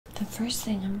the first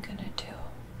thing I'm gonna do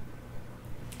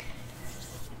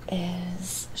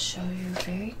is show you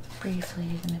very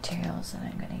briefly the materials that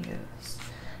I'm gonna use.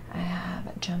 I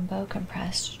have jumbo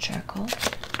compressed charcoal.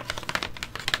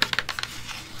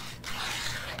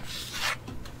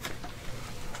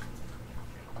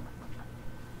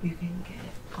 You can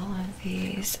get all of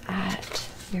these at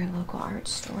your local art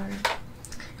store.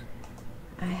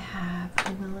 I have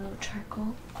a willow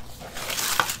charcoal.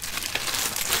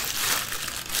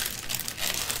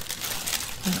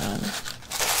 Hold on.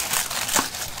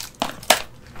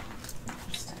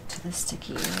 Stuck to the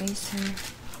sticky eraser.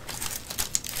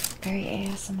 Very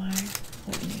ASMR,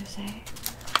 wouldn't you say?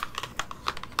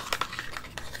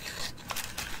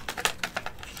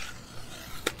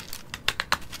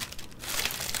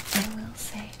 I will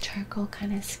say charcoal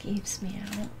kind of skeeves me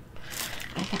out.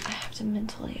 I have to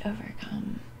mentally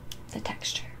overcome the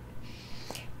texture.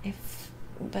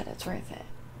 But it's worth it,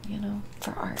 you know.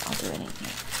 For art, I'll do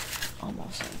anything,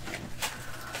 almost anything.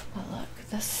 But look,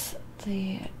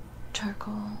 the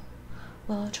charcoal,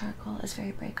 willow charcoal, is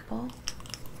very breakable,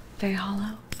 very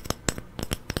hollow,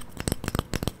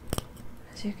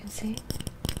 as you can see,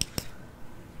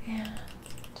 and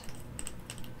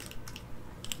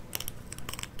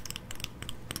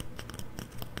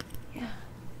yeah.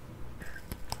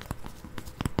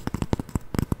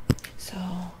 So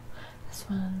this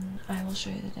one, I will show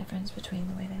you the difference between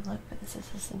the way they look, but this is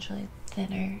essentially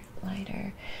thinner,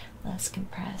 lighter, less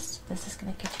compressed. This is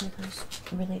going to get you those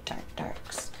really dark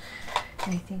darks,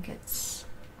 and I think it's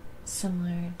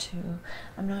similar to,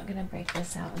 I'm not going to break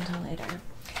this out until later.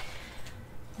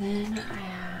 Then I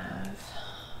have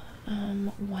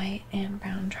white and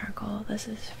brown charcoal. This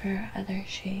is for other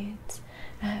shades.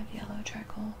 I have yellow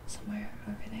charcoal somewhere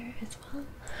over there as well,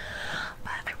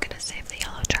 but I'm going to save the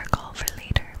yellow charcoal for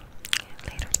later.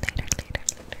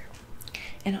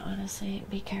 And honestly,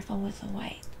 be careful with the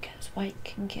white, because white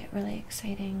can get really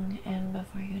exciting, and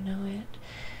before you know it,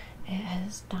 it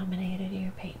has dominated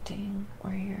your painting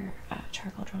or your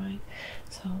charcoal drawing.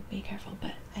 So be careful.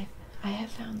 But I have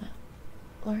found that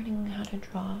learning how to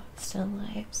draw still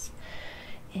lifes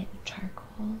in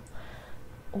charcoal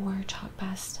or chalk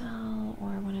pastel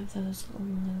or one of those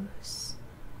loose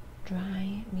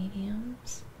dry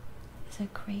mediums is a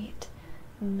great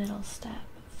middle step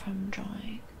from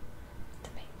drawing to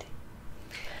painting.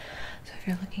 So if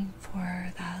you're looking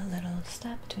for that little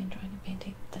step between drawing and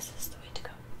painting, this is the way to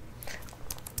go.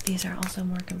 These are also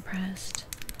more compressed,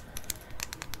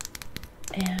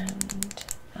 and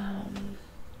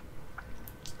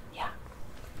yeah.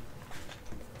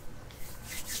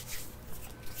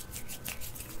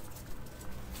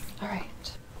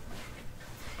 Alright.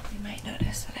 You might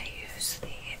notice that I use the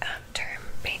term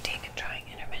painting and drawing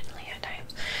intermittently at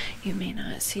times. You may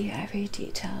not see every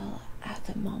detail at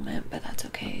the moment, but that's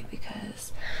okay,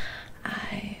 because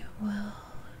I will,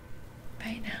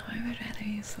 right now, I would rather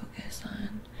you focus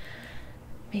on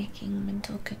making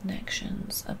mental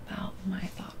connections about my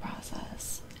thought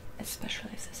process,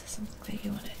 especially if this is something that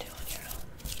you want to do on your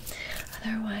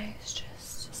own. Otherwise,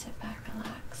 just sit back,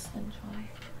 relax, enjoy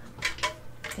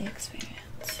the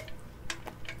experience.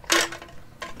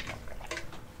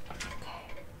 Okay.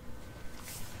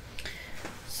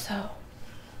 So,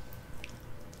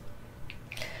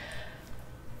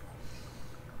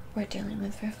 we're dealing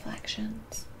with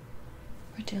reflections.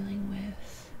 We're dealing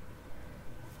with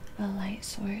a light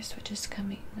source which is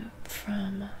coming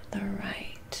from the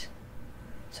right.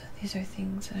 So these are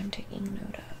things that I'm taking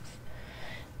note of.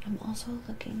 I'm also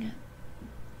looking at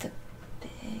the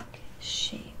big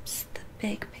shapes, the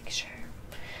big picture.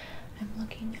 I'm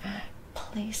looking at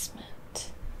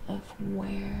placement of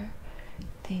where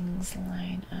things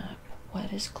line up.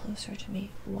 What is closer to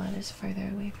me? What is farther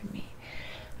away from me?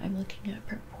 I'm looking at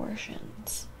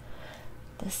proportions,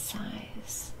 the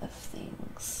size of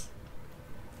things.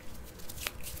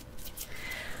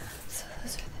 So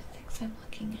those are the things I'm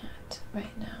looking at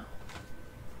right now.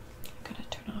 I gotta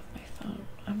turn off my phone.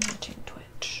 I'm watching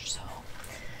Twitch, so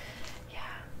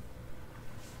yeah.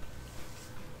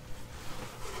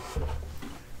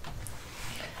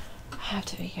 I have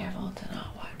to be careful to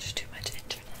not watch too much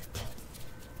internet.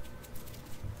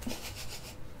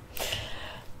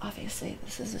 Obviously,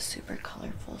 this is a super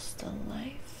colorful still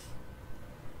life,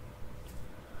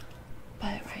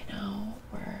 but right now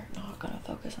we're not going to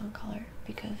focus on color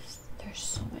because there's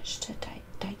so much to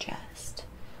digest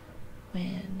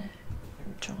when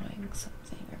drawing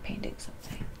something or painting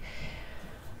something.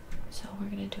 So we're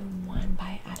going to do one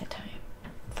bite at a time,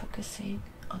 focusing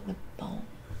on the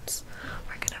bones.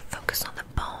 We're going to focus on the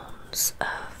bones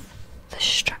of the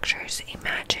structures.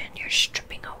 Imagine you're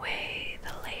stripping away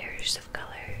the layers of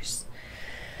colors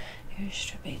you're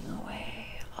stripping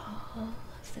away all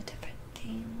of the different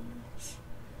things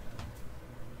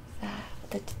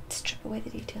that strip away the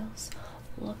details.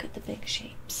 Look at the big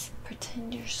shapes.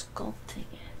 Pretend you're sculpting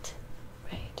it,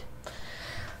 right?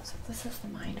 So this is the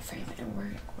mind frame, and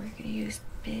we're going to use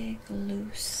big,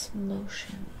 loose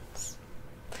motions.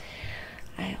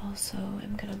 I also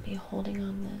am going to be holding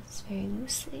on this very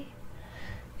loosely,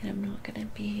 and I'm not going to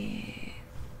be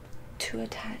too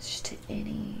attached to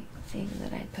anything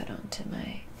that I put onto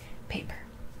my paper.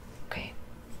 Okay?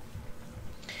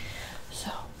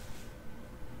 So,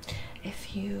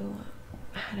 if you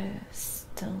had a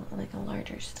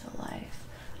larger still life,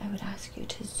 I would ask you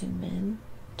to zoom in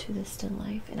to the still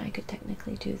life, and I could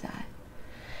technically do that.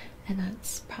 And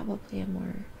that's probably a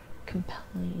more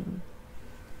compelling,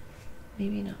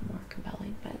 maybe not more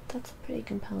compelling, but that's a pretty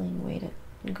compelling way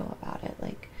to go about it.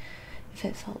 Like, if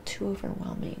it felt too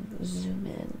overwhelming, zoom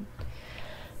in.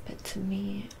 But to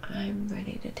me, I'm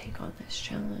ready to take on this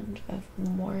challenge of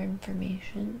more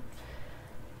information,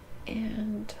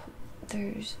 and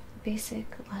there's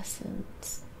basic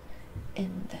lessons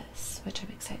in this, which I'm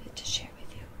excited to share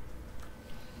with you.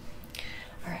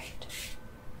 Alright.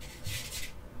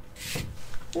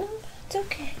 No, it's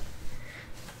okay.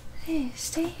 Hey,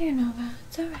 stay here, Nova.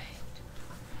 It's alright.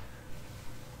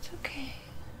 It's okay.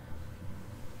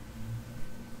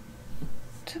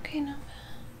 It's okay, Nova.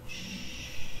 Shh.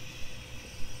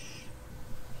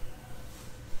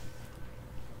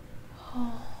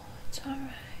 Oh, it's alright.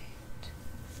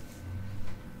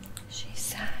 She's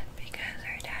sad because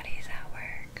her daddy's at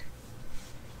work,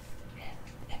 and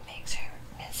it makes her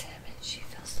miss him, and she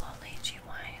feels lonely and she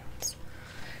whines.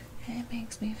 And it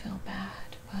makes me feel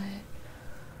bad, but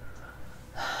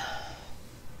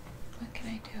what can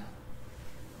I do?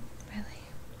 Really?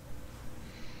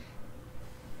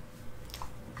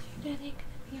 Is your daddy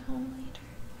gonna be home later?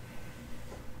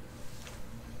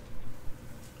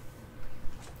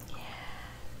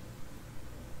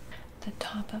 The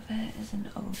top of it is an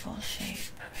oval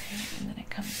shape, right? And then it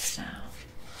comes down.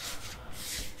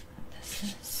 This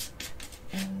is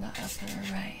in the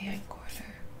upper right hand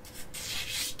corner.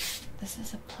 This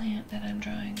is a plant that I'm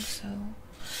drawing, so I'm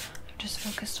just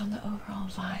focused on the overall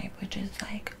vibe, which is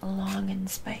like long and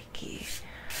spiky.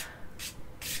 It's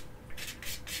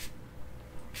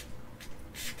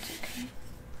okay.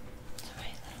 It's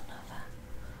alright, little Nova.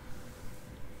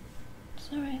 It's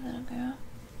alright, little girl.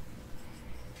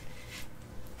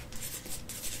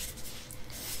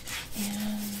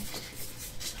 And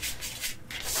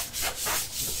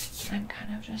I'm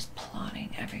kind of just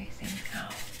plotting everything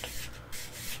out.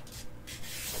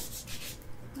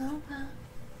 Nova,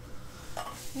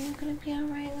 are you gonna be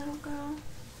alright, little girl?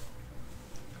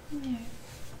 Come here.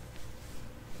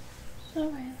 It's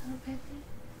alright, little baby.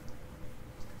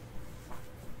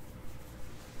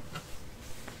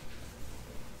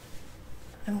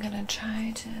 I'm gonna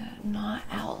try to not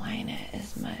outline it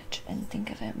as much and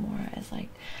think of it more as like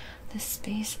the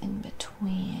space in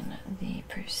between the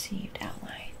perceived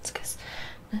outlines, because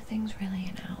nothing's really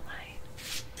an outline.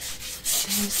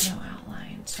 There is no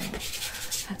outline, so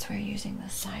that's where using the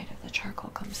side of the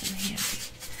charcoal comes in handy.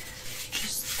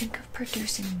 Just think of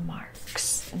producing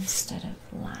marks instead of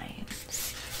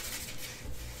lines.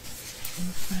 In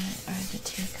front are the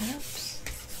teacups,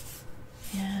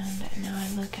 and now I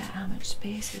look at how much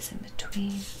space is in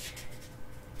between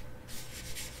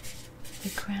the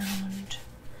ground,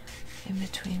 in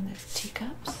between the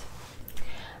teacups.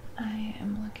 I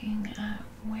am looking at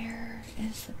where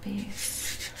is the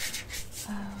base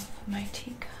of my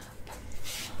teacup.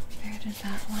 Where does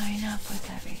that line up with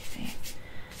everything?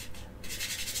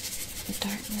 The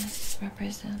darkness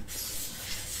represents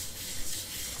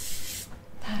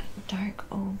that dark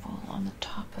oval on the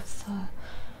top of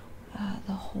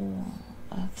the whole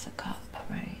of the cup,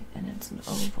 right? And it's an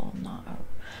oval, not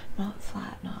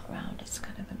flat, not round. It's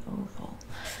kind of an oval,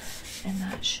 and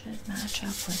that should match up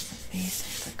with the base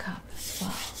of the cup as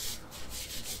well.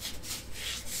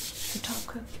 The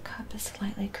top of the cup is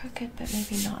slightly crooked, but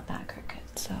maybe not that crooked.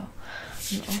 So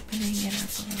I'm opening it up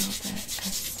a little bit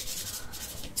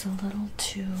because it's a little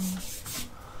too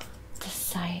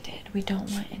decided. We don't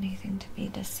want anything to be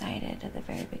decided at the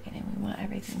very beginning. We want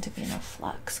everything to be in a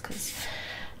flux, because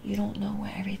you don't know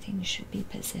where everything should be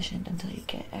positioned until you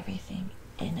get everything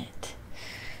in it.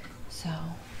 So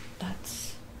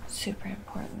that's super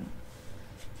important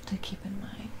to keep in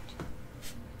mind.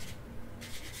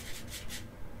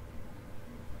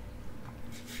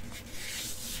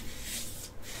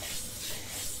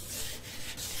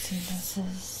 See, this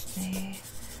is the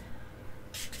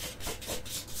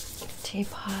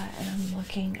teapot, and I'm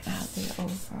looking at the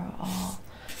overall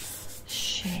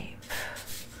shape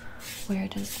where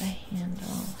does the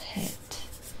handle hit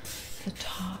the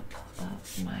top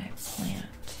of my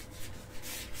plant?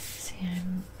 See,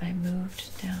 I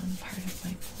moved down part of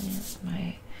my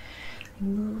plant.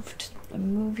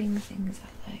 I'm moving things as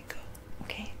I go.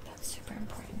 Okay, that's super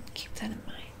important. Keep that in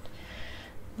mind.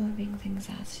 Moving things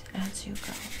as you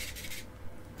go.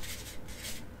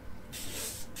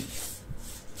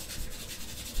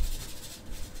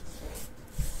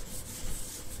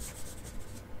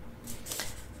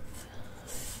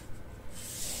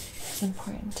 It's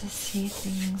important to see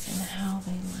things and how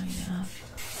they line up.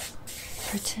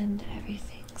 Pretend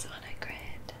everything's on a grid.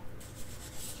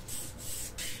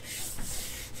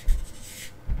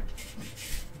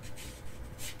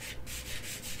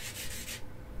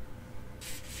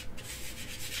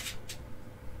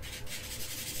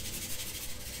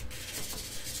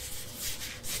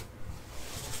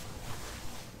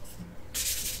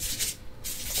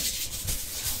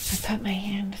 Put my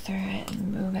hand through it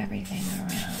and move everything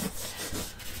around,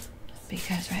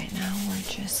 because right now we're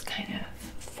just kind of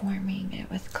forming it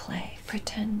with clay.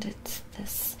 Pretend it's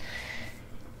this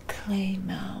clay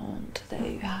mound that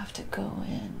you have to go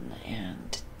in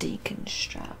and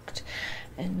deconstruct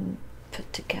and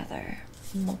put together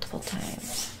multiple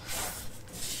times.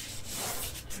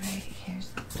 Alright, here's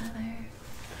the other.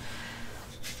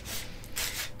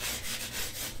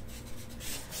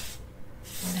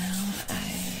 Now I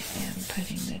am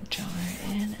putting the jar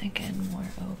in, again more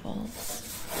ovals.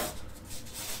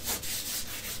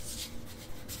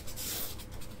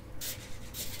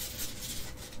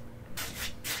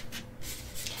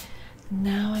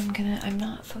 Now I'm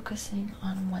not focusing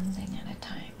on one thing at a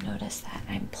time. Notice that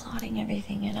I'm plotting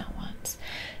everything in at once.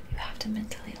 You have to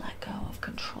mentally let go of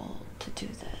control to do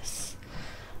this.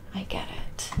 I get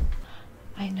it.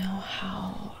 I know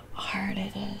how hard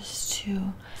it is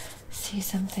to see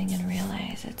something and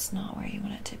realize it's not where you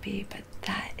want it to be, but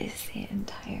that is the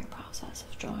entire process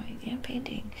of drawing and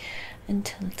painting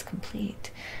until it's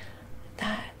complete.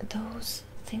 Those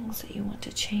things that you want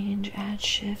to change, add,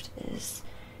 shift is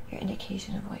your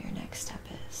indication of what your next step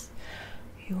is.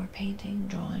 Your painting,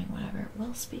 drawing, whatever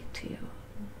will speak to you.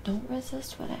 Don't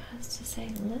resist what it has to say.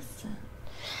 Listen.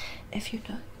 If you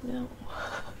know, you know.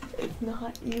 If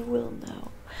not, you will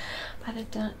know. By the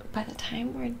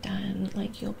time we're done,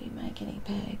 like, you'll be my guinea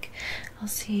pig. I'll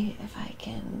see if I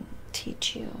can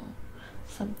teach you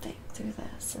something through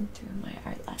this and through my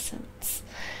art lessons.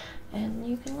 And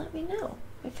you can let me know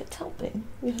if it's helping,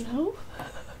 you know?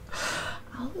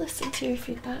 I'll listen to your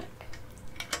feedback.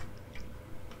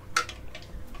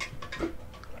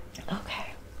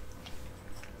 Okay.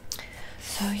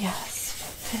 So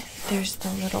yes, there's the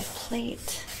little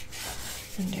plate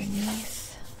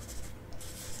underneath.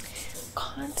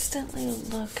 Constantly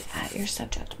look at your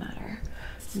subject matter.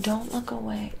 Don't look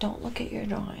away. Don't look at your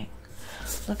drawing.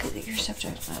 Look at your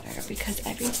subject matter, because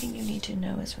everything you need to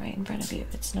know is right in front of you.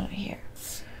 It's not here.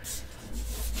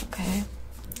 Okay?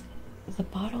 The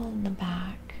bottle in the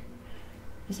back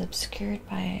is obscured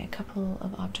by a couple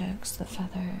of objects, the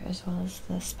feather as well as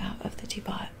the spout of the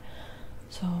teapot.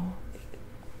 So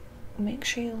make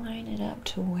sure you line it up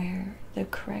to where the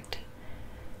correct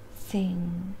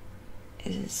thing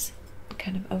is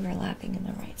kind of overlapping in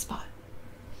the right spot.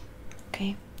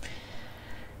 Okay?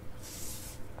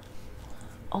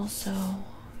 Also,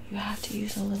 you have to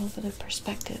use a little bit of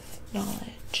perspective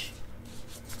knowledge.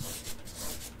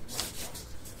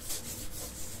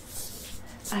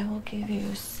 I will give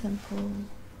you simple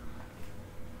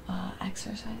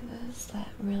exercises that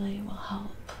really will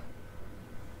help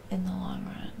in the long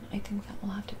run. I think that will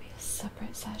have to be a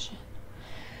separate session.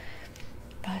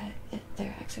 But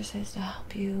they're exercises to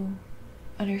help you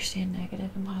understand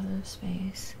negative and positive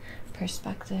space,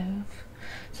 perspective,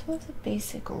 some of the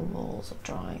basic rules of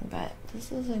drawing, but this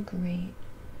is a great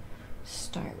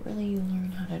start. Really, you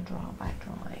learn how to draw by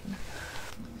drawing.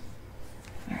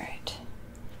 Alright.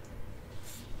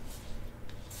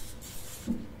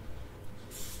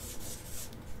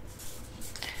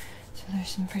 So there's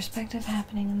some perspective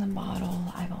happening in the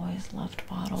bottle. I've always loved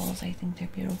bottles. I think they're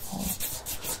beautiful.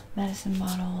 Medicine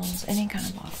bottles, any kind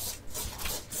of bottle.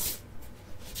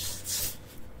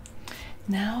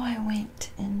 Now I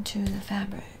went into the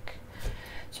fabric,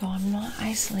 so I'm not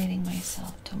isolating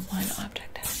myself to one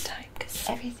object at a time, because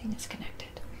everything is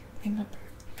connected. Remember.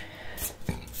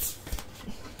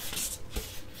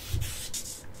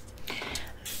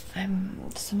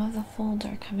 Some of the folds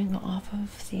are coming off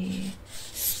of the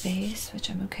space, which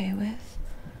I'm okay with,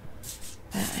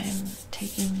 but I'm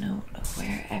taking note of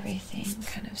where everything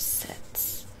kind of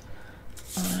sits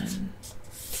on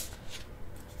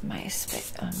my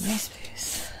space. I'm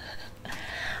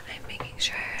making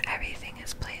sure everything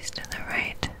is placed in the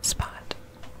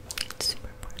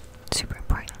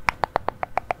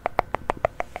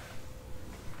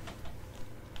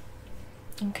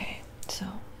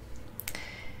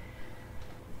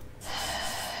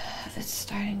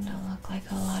look like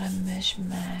a lot of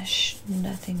mishmash.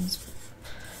 Nothing's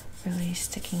really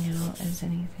sticking out as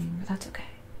anything, but that's okay.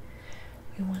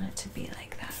 We want it to be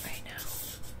like that right now.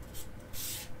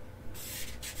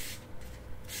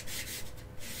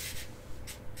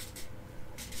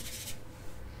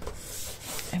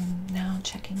 I'm now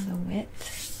checking the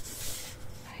width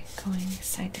by going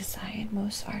side to side.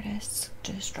 Most artists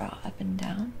just draw up and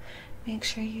down. Make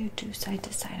sure you do side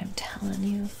to side. I'm telling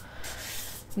you,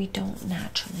 we don't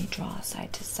naturally draw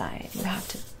side to side. You have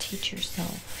to teach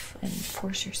yourself and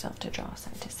force yourself to draw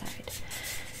side to side.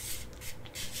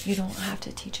 You don't have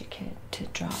to teach a kid to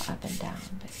draw up and down,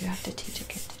 but you have to teach a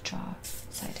kid to draw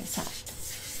side to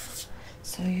side.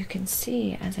 So you can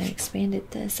see as I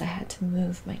expanded this, I had to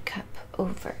move my cup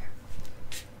over.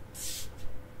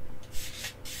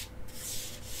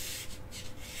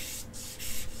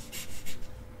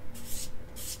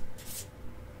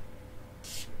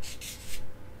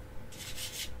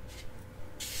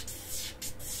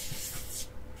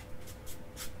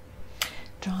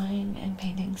 Drawing and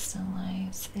painting still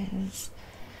lifes is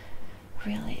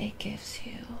really, it gives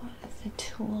you the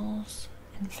tools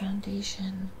and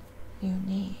foundation you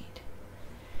need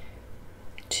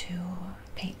to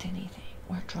paint anything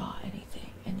or draw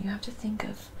anything. And you have to think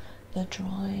of the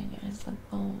drawing as the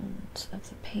bones of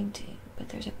the painting, but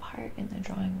there's a part in the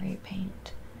drawing where you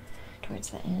paint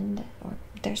towards the end, or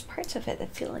there's parts of it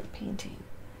that feel like painting.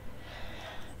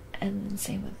 And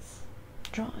same with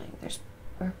drawing,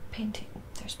 or painting.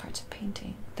 There's parts of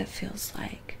painting that feels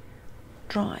like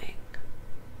drawing.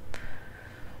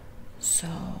 So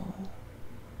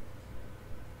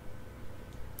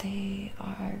they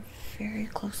are very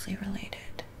closely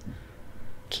related.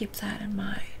 Keep that in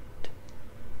mind.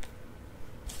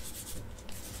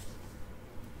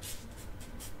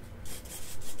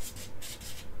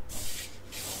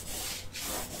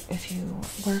 If you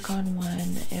work on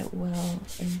one, it will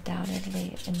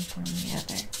undoubtedly inform the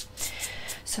other.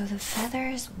 So the feather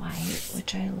is white,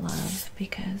 which I love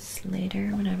because later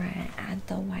whenever I add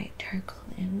the white charcoal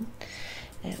in,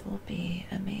 it will be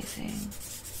amazing.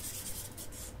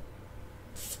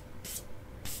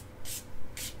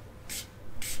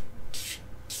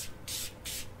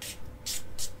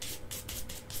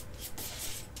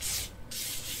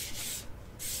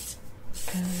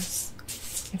 Because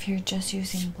if you're just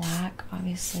using black,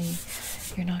 obviously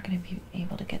you're not going to be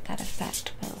able to get that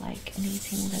effect, but like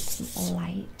anything that's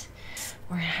light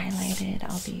or highlighted,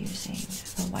 I'll be using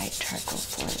the white charcoal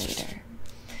for later.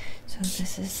 So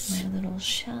this is my little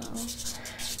shell.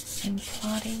 I'm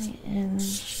plotting in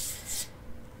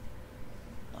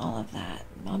all of that.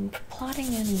 I'm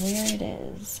plotting in where it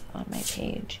is on my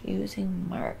page using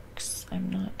marks. I'm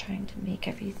not trying to make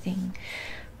everything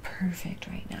perfect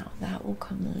right now. That will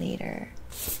come later.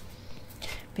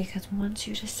 Because once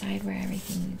you decide where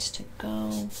everything needs to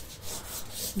go,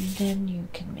 then you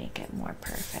can make it more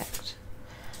perfect.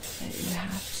 But you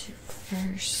have to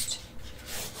first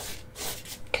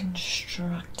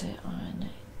construct it on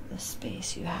the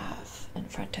space you have in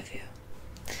front of you.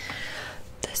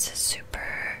 This is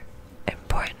super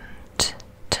important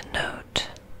to note.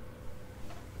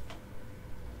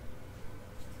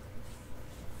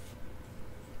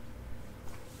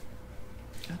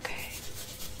 Okay.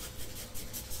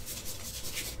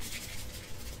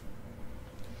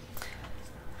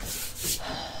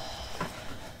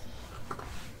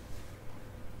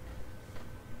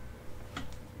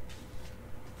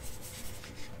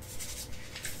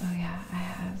 Oh yeah, I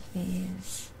have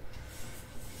these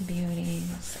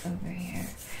beauties over here.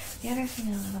 The other thing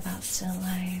I love about still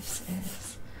lifes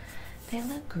is they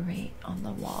look great on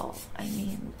the wall. I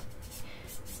mean,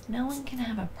 no one can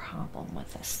have a problem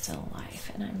with a still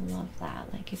life, and I love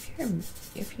that. Like if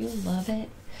you love it,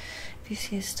 if you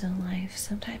see a still life,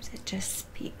 sometimes it just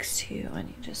speaks to you and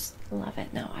you just love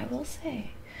it. Now I will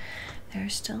say there are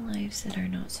still lifes that are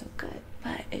not so good,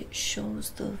 but it shows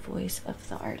the voice of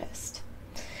the artist.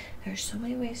 There are so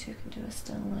many ways you can do a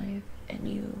still life, and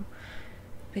you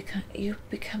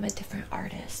become a different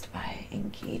artist by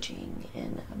engaging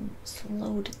in a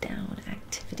slowed down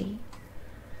activity,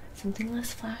 something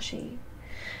less flashy.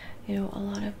 You know, a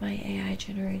lot of my AI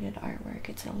generated artwork,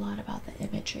 it's a lot about the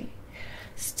imagery.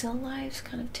 Still lifes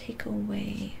kind of take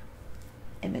away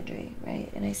imagery,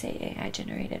 right? And I say AI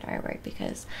generated artwork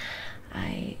because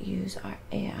I use our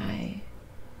AI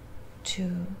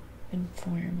to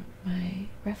inform my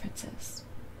references.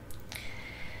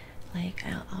 Like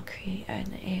I'll create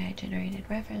an AI generated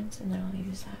reference and then I'll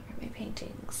use that for my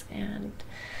paintings, and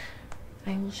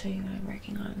I will show you what I'm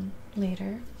working on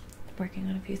later. I'm working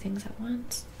on a few things at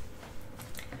once.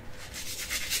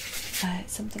 But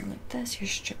something like this, you're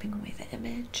stripping away the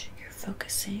image, you're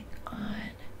focusing on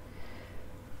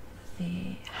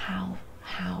the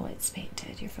how it's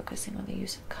painted. You're focusing on the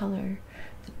use of color,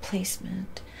 the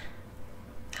placement,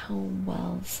 how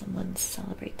well someone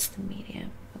celebrates the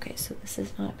medium. Okay, so this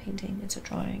is not a painting, it's a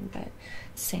drawing, but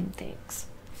same things.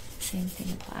 Same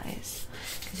thing applies,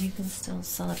 because you can still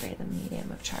celebrate the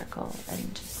medium of charcoal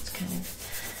and just kind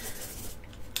of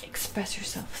express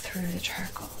yourself through the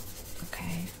charcoal.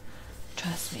 Okay,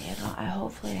 trust me, and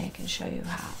hopefully I can show you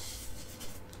how.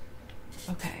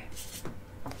 Okay,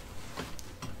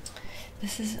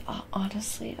 this is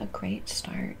honestly a great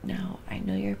start. Now I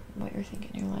know what you're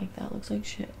thinking. You're like, that looks like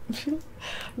shit.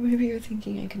 Maybe you're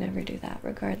thinking I can never do that.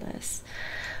 Regardless,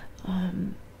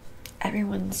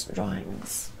 everyone's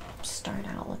drawings start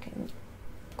out looking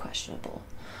questionable.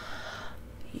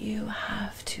 You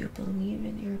have to believe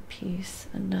in your piece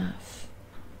enough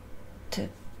to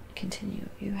continue.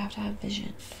 You have to have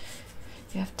vision.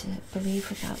 You have to believe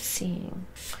without seeing.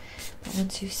 But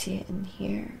once you see it in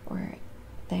here or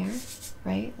there,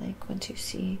 right? Like once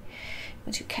you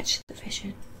catch the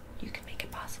vision, you can make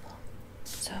it possible.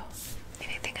 So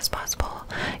anything is possible.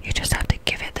 You just have to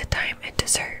give it the time it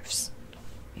deserves.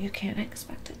 You can't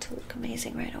expect it to look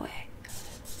amazing right away.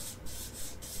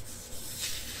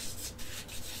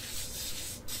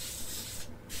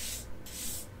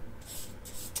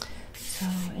 So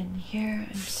in here,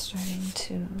 I'm starting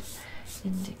to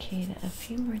indicate a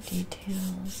few more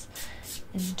details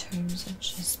in terms of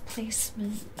just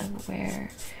placement of where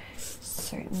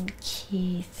certain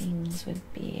key things would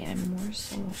be. I'm more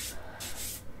so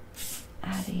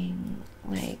adding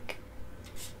like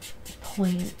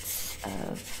points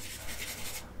of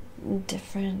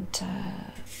different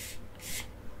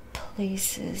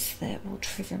places that will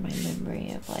trigger my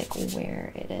memory of like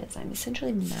where it is. I'm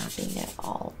essentially mapping it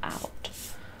all out.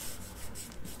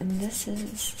 And this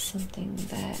is something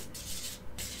that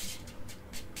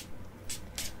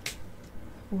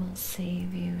will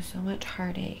save you so much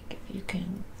heartache if you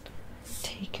can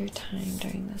take your time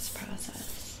during this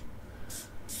process.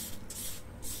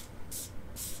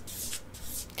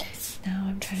 Now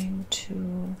I'm trying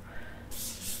to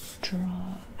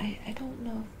draw. I don't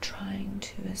know if trying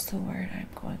to is the word I'm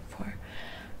going for.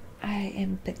 I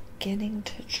am beginning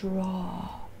to draw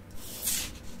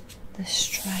the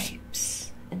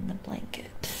stripes in the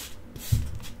blanket.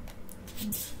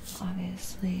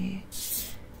 Obviously,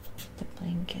 the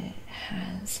blanket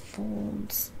has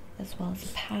folds as well as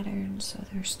a pattern, so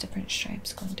there's different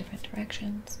stripes going different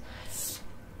directions.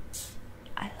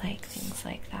 I like things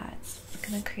like that. It's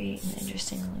going to create an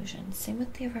interesting illusion. Same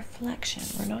with the reflection.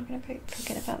 We're not going to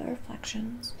forget about the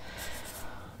reflections.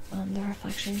 The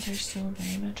reflections are still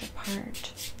very much a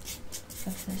part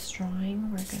of this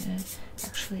drawing. We're going to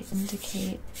actually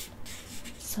indicate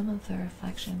some of the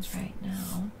reflections right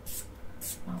now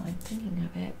while I'm thinking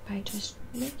of it by just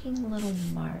making little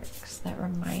marks that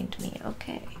remind me,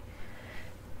 okay,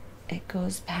 it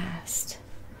goes past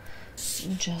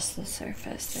just the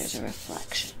surface. There's a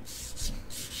reflection.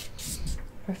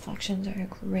 Reflections are a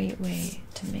great way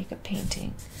to make a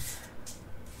painting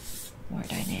more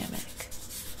dynamic,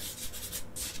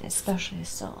 especially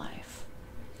still life.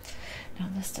 Now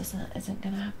this isn't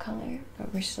gonna have color,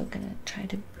 but we're still gonna try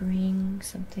to bring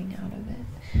something out of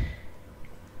it.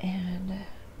 And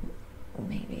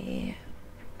maybe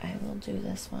I will do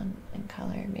this one in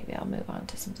color. Maybe I'll move on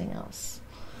to something else.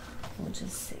 We'll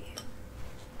just see.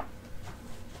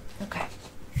 Okay.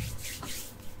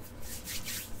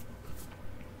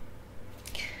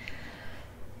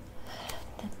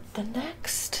 The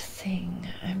next thing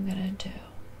I'm gonna do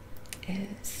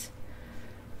is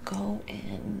go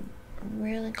in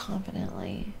really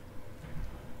confidently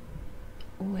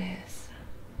with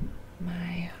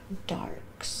my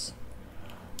darks.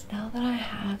 Now that I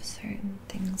have certain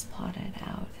things plotted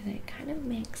out and it kind of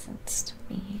makes sense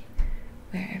to me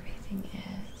where everything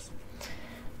is,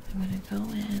 I'm going to go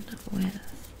in with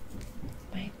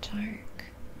my dark.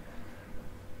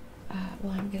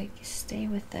 Well, I'm going to stay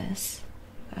with this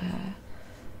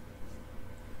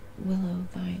willow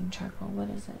vine charcoal. What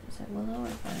is it? Is it willow or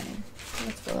vine? I think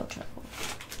it's willow charcoal.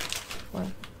 Or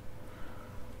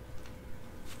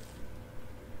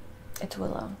it's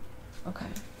willow. Okay.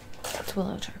 It's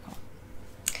willow charcoal.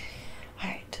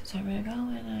 Alright, so I'm gonna go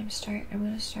and I'm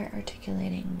gonna start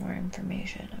articulating more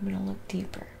information. I'm gonna look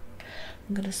deeper.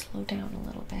 I'm gonna slow down a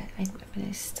little bit. I'm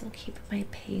gonna still keep my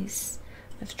pace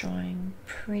of drawing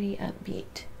pretty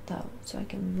upbeat though, so I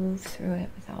can move through it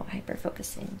without hyper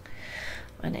focusing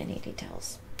on any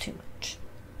details too much.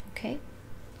 Okay?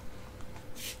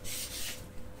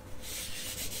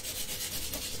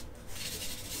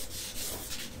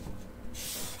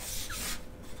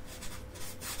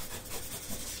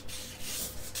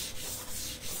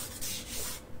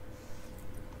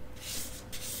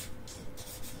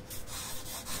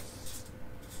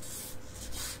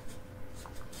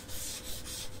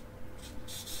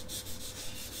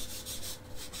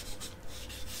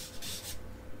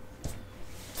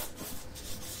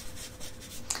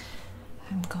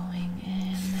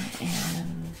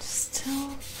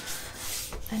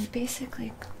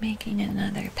 basically making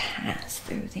another pass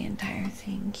through the entire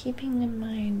thing, keeping in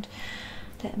mind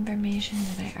the information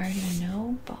that I already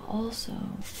know, but also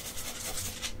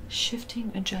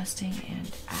shifting, adjusting,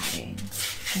 and adding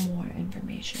more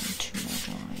information to my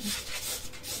drawing.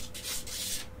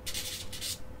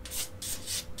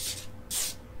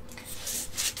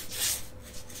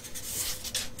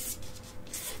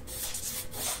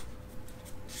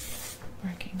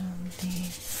 Working on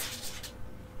the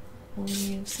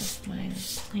leaves of my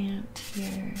plant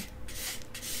here.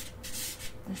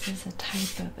 This is a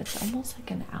type of, it's almost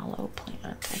like an aloe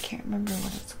plant. I can't remember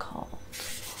what it's called.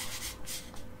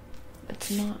 It's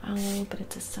not aloe, but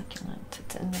it's a succulent.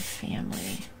 It's in the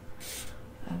family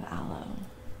of aloe.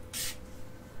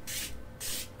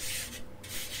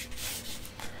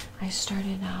 I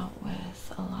started out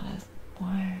with a lot of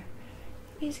more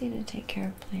easy to take care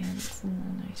of plants, and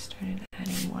then I started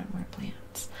adding more and more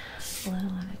plants, a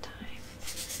little at a time.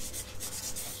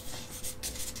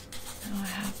 Now I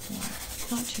have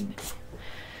more, not too many.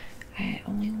 I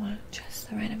only want just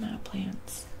the right amount of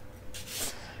plants.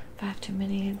 If I have too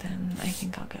many, then I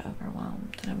think I'll get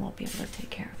overwhelmed and I won't be able to take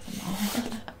care of them all.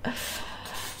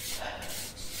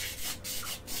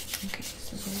 Okay,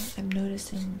 so I'm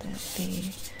noticing that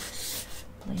the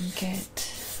blanket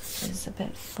is a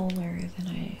bit fuller than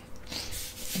I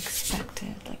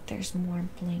expected. Like there's more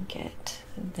blanket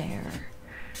there.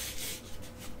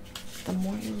 The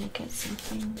more you look at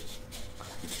something,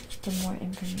 the more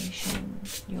information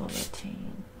you'll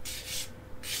retain.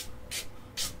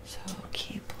 So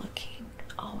keep looking,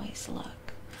 always look.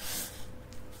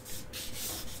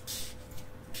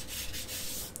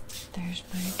 There's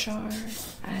my jar,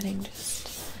 adding just a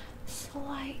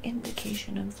slight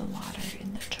indication of the water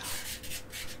in the jar.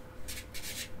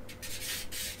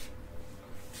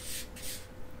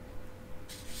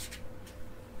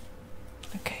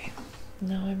 Okay,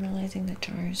 now I'm realizing the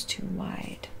jar is too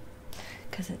wide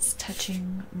because it's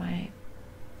touching my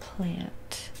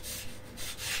plant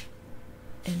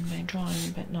in my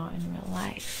drawing but not in real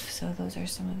life. So those are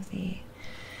some of the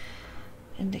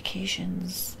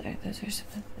indications, or those are some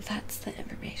of, that's the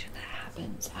information that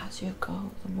happens as you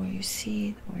go. The more you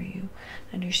see, the more you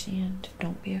understand.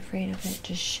 Don't be afraid of it,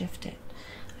 just shift it.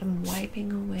 I'm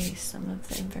wiping away some of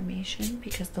the information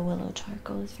because the willow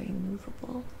charcoal is very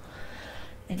movable,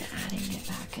 and adding it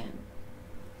back in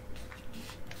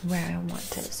where I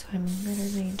want it. So I'm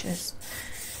literally just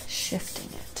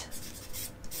shifting it.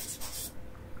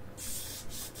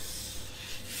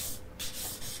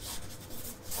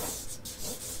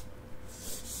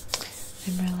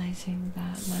 I'm realizing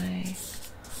that my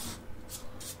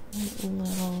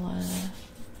little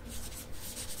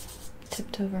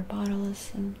tipped over bottle is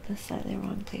in the slightly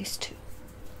wrong place too.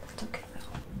 That's okay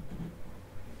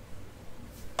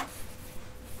though.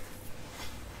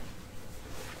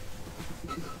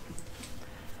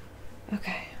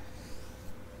 Okay.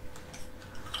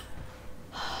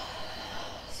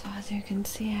 So as you can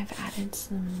see, I've added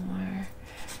some more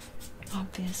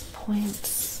obvious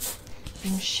points.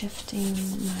 I'm shifting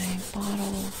my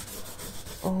bottle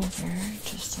over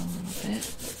just a little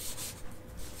bit.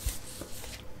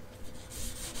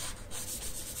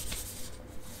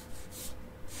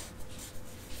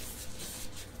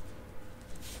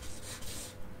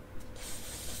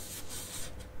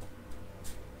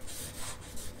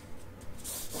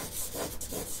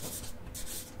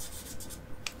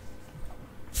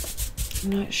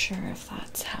 I'm not sure if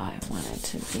that's how I want it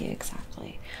to be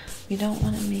exactly. We don't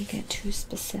want to make it too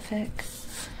specific,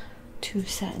 too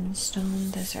set in stone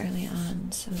this early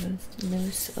on. So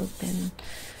loose, open,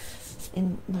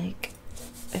 and like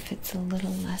if it's a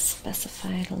little less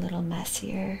specified, a little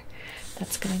messier,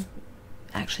 that's going to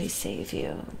actually save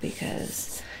you,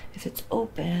 because if it's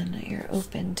open, you're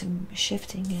open to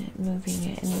shifting it, moving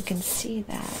it, and you can see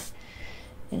that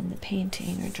in the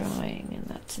painting or drawing, and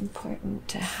that's important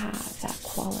to have that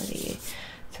quality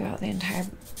throughout the entire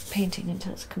painting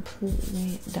until it's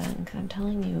completely done. Because I'm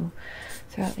telling you,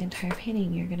 throughout the entire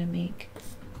painting, you're gonna make,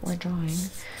 or drawing,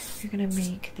 you're gonna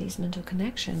make these mental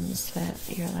connections that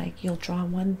you're like, you'll draw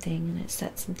one thing and it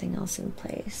sets something else in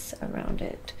place around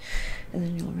it, and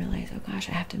then you'll realize, oh gosh,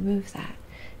 I have to move that.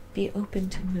 Be open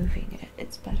to moving it.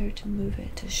 It's better to move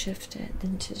it, to shift it,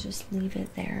 than to just leave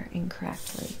it there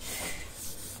incorrectly.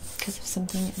 Because if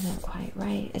something isn't quite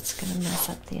right, it's going to mess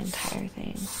up the entire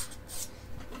thing.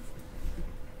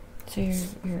 So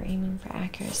you're aiming for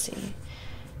accuracy.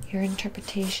 Your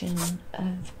interpretation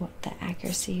of what the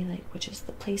accuracy, like which is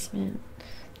the placement,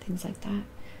 things like that,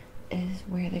 is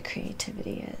where the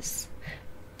creativity is.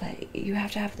 But you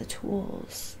have to have the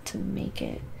tools to make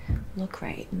it look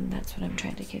right, and that's what I'm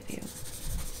trying to give you.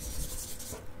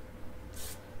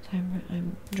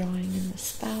 I'm drawing in the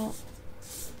spout.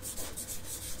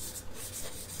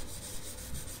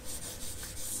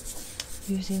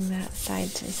 Using that side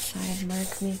to side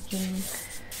mark making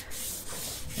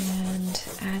and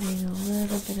adding a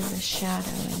little bit of a shadow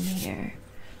in here.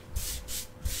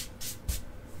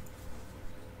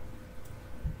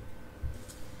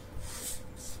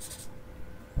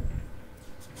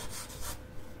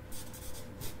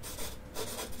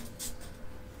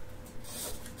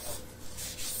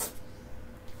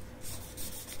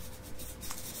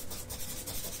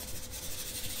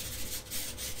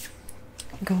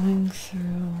 Going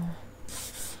through,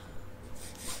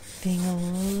 being a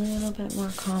little bit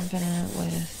more confident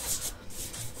with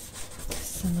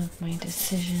some of my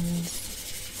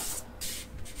decisions.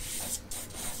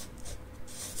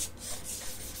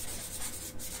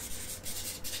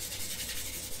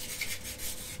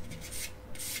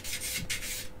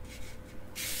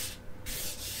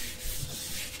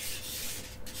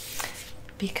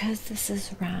 Because this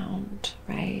is round,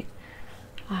 right?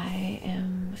 I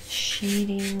am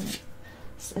shading.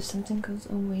 If something goes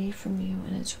away from you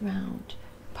and it's round,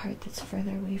 the part that's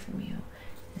further away from you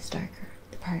is darker.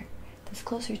 The part that's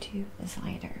closer to you is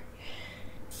lighter.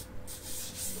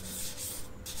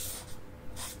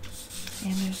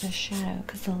 And there's a shadow,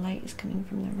 because the light is coming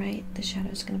from the right, the shadow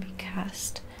is going to be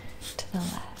cast to the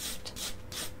left.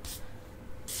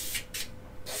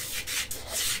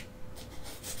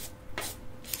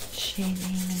 Shading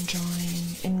and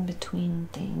drawing in between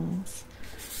things,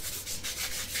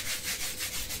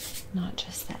 not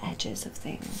just the edges of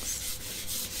things.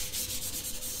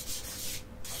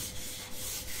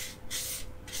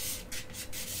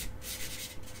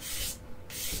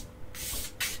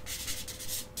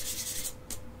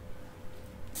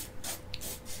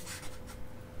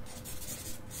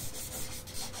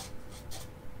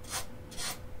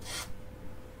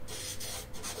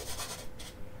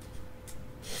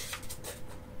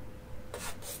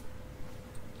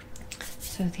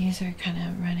 So these are kind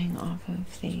of running off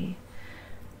of the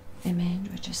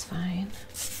image, which is fine.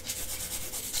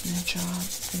 I'm going to draw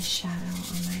the shadow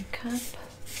on my cup.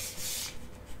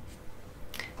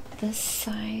 This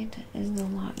side is a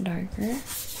lot darker,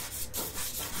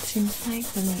 seems like,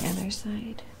 than the other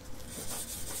side.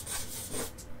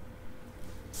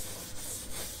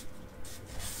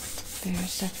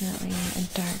 There's definitely a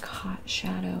dark, hot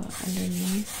shadow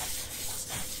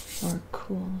underneath, or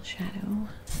cool shadow.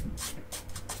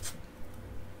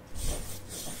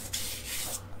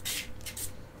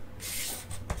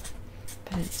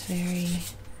 But it's very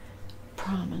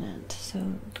prominent,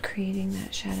 so creating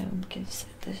that shadow gives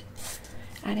it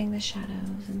adding the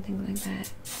shadows and things like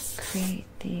that create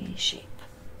the shape,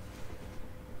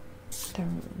 the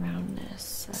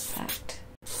roundness effect.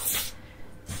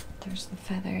 There's the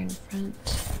feather in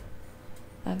front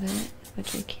of it,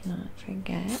 which we cannot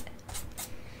forget.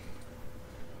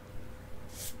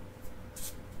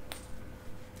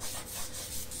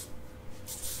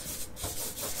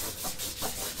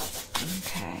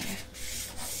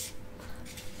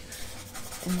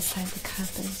 Inside the cup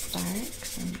is dark,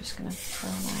 so I'm just going to fill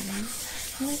that in.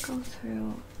 I'm going to go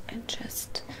through and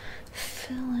just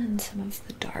fill in some of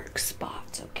the dark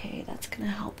spots, okay? That's going to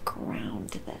help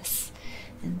ground this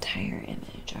entire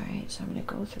image, alright? So I'm going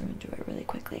to go through and do it really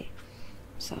quickly.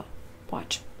 So,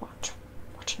 watch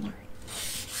and learn.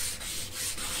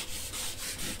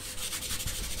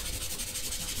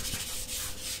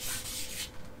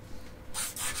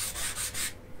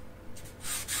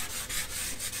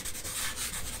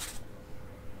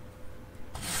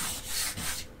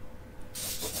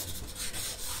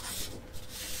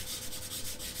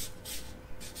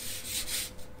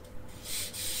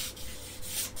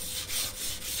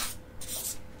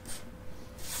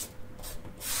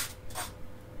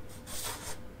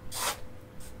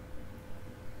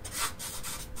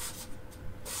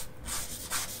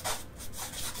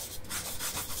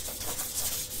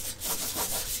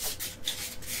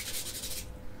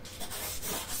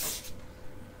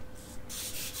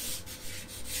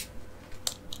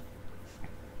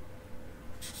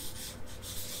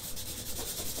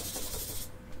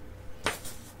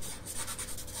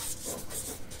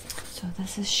 So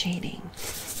this is shading.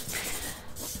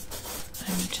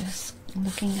 I'm just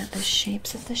looking at the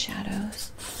shapes of the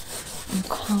shadows and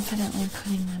confidently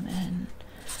putting them in,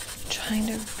 trying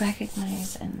to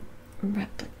recognize and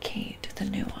replicate the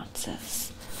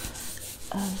nuances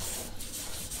of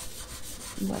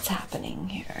what's happening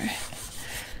here.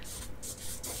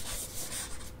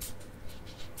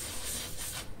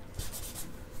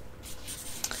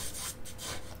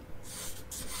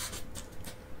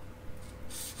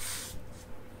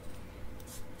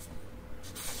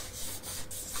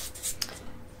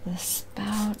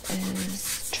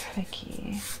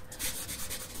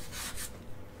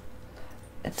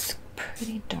 it's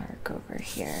pretty dark over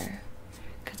here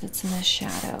because it's in the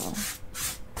shadow.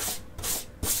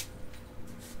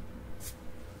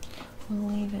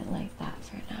 We'll leave it like that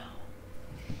for now.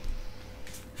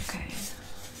 Okay,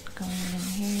 going in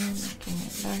here, making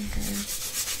it darker,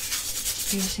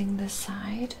 using the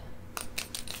side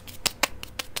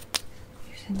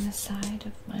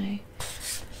of my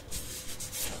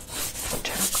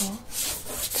charcoal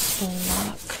to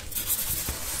lock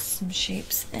some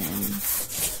shapes in.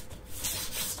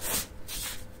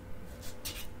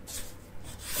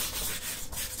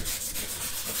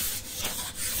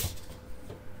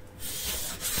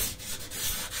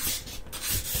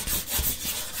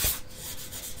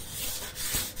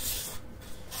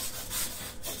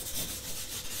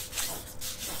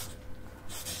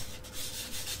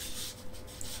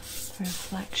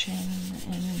 Reflection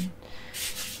in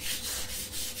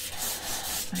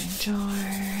my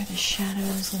jar, the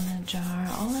shadows in the jar,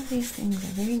 all of these things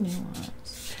are very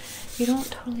nuanced. You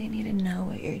don't totally need to know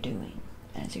what you're doing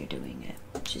as you're doing it.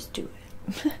 Just do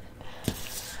it.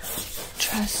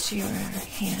 Trust your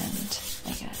hand,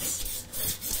 I guess,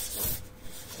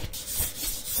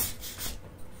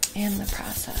 and the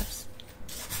process.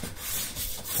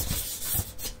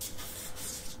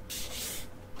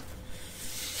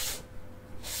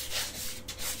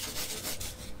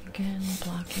 Again,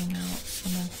 blocking out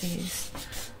some of these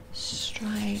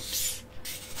stripes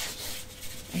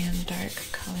and dark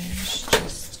colors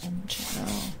just in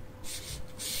general.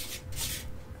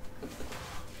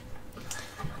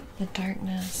 The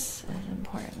darkness is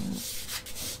important.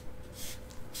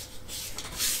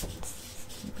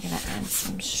 I'm going to add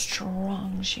some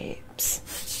strong shapes.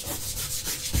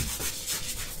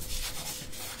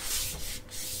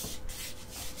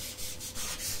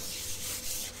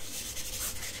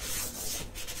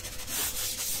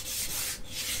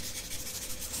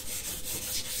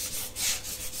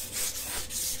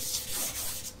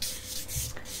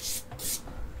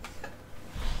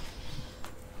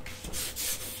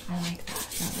 I like that.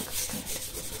 That looks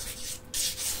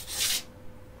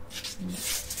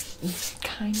good.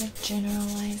 Kind of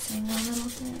generalizing a little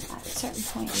bit. At a certain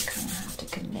point, you kind of have to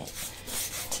commit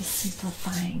to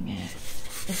simplifying it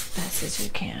as best as you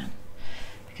can.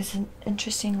 Because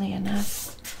interestingly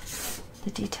enough,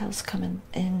 the details come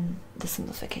in the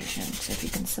simplification. So if you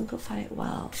can simplify it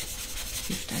well,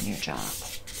 you've done your job.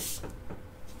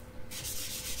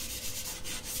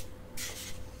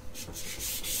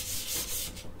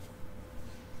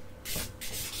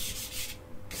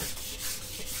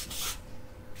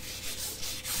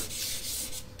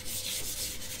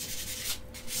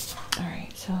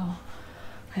 Alright, so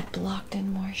I blocked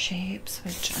in more shapes,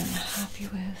 which I'm happy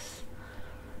with.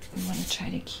 I want to try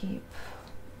to keep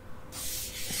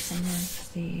some of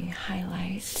the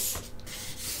highlights.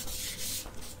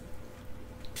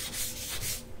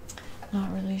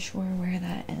 Not really sure where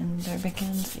that ends or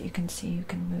begins, but you can see you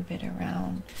can move it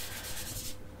around.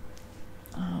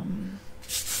 I'm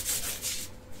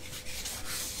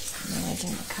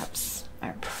realizing the cups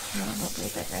are probably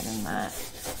bigger than that.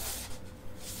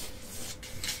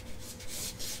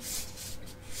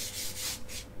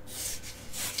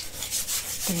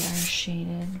 They are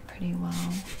shaded pretty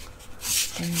well.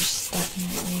 There's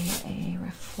definitely a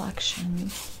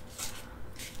reflection.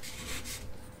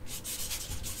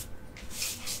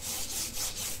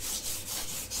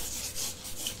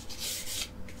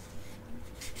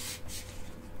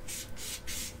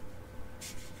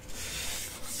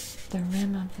 The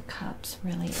rim of the cups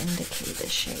really indicate the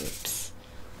shapes.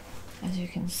 As you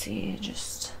can see,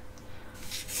 just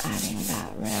adding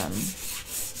that rim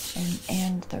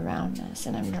and the roundness,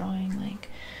 and I'm drawing like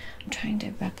I'm trying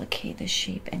to replicate the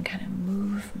shape and kind of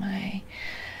move my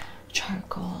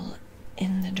charcoal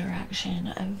in the direction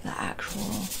of the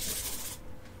actual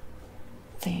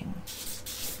thing,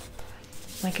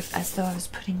 like as though I was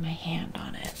putting my hand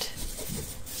on it.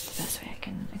 That's the best way I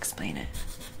can explain it.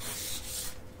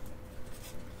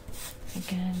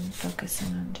 Again, focusing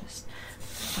on just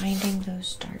finding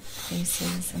those dark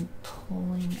places and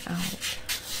pulling out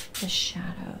the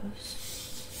shadows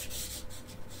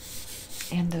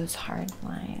and those hard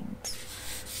lines.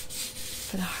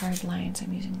 For the hard lines,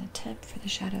 I'm using the tip. For the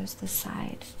shadows, the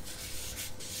side.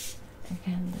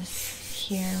 Again, this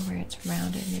here where it's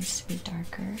rounded needs to be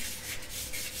darker.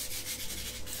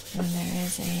 And there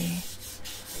is a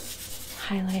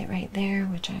highlight right there,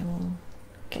 which I will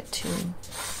get to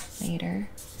later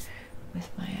with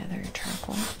my other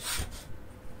charcoal.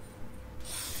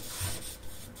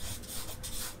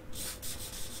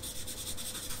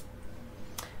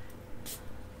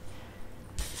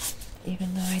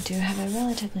 Even though I do have a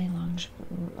relatively long,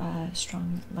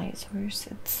 strong light source,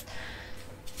 it's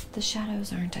the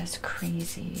shadows aren't as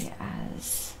crazy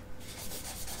as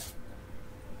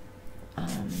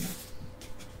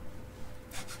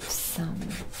some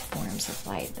forms of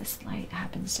light. This light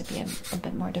happens to be a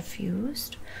bit more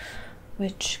diffused,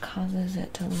 which causes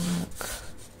it to look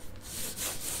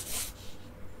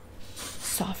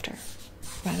softer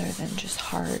rather than just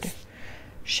hard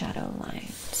shadow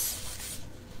lines.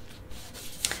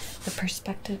 The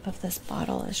perspective of this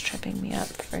bottle is tripping me up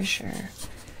for sure,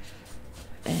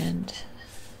 and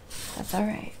that's all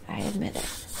right, I admit it.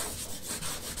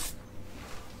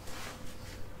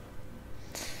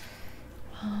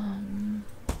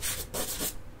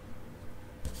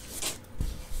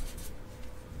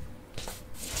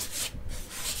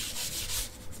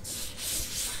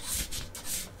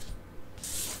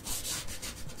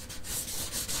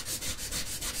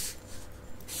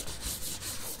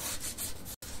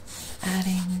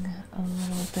 Adding a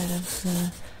little bit of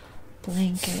the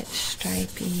blanket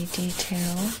stripy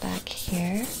detail back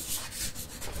here.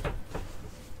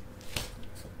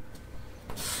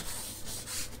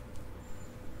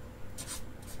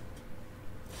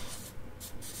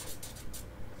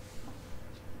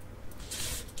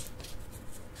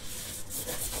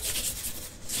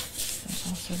 There's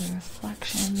also the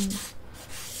reflections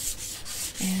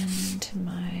and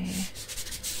my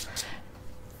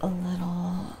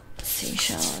little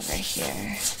seashell over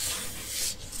here,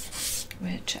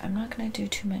 which I'm not going to do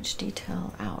too much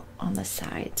detail out on the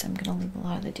sides. I'm going to leave a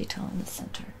lot of the detail in the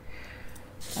center.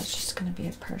 That's just going to be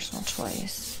a personal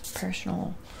choice,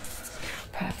 personal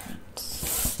preference.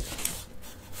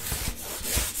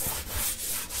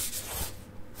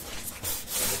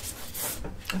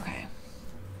 Okay.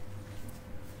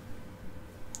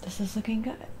 This is looking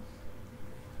good.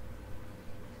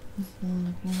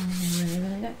 Looking really,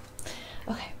 really good.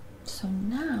 Okay, so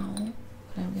now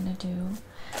what I'm gonna do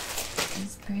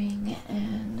is bring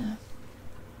in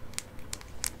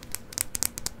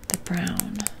the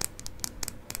brown.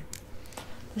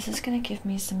 This is gonna give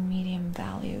me some medium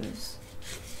values.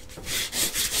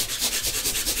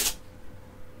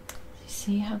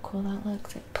 See how cool that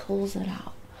looks? It pulls it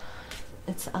out.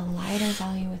 It's a lighter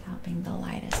value without being the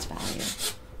lightest value.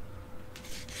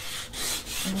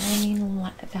 And when I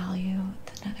mean value,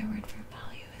 another word for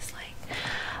value is like,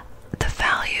 the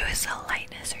value is the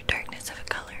lightness or darkness of a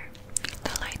color.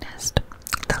 The lightness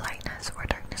or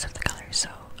darkness of the color. So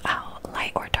how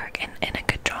light or dark in a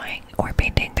good drawing or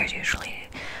painting, there's usually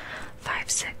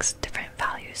 5-6 different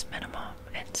values minimum.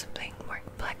 And something more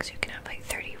complex, you can have like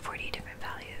 30-40 different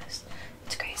values.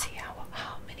 It's crazy how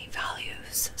many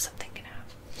values something can have.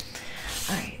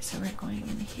 Alright, so we're going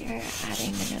in here,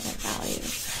 adding another value.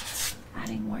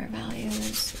 Adding more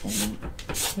values,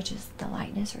 which is the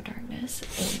lightness or darkness,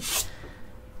 is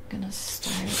gonna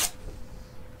start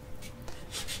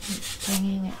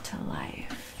bringing it to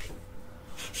life.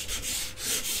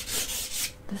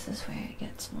 This is where it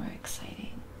gets more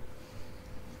exciting.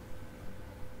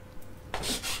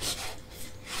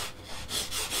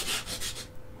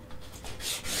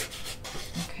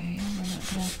 Okay, we're not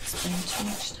gonna spend too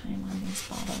much time on these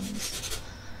bottoms.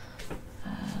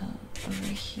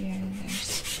 Over here,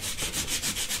 there's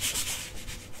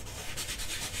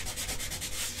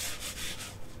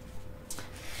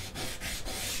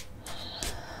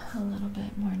a little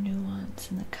bit more nuance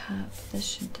in the cup. This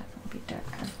should definitely be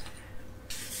darker.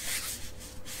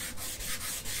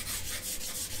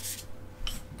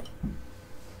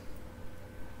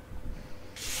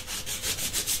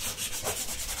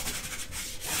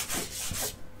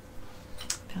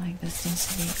 I feel like this needs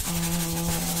to be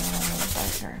all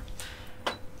darker.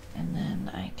 And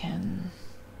then I can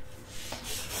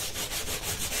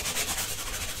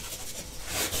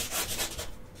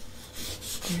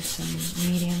do some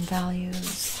medium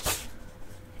values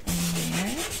in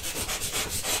there.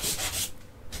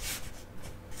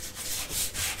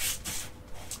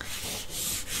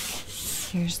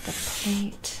 Here's the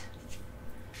plate.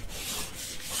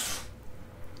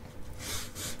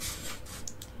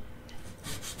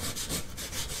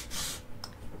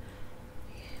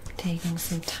 Taking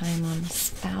some time on the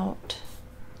spout,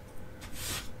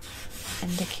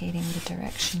 indicating the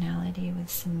directionality with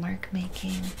some mark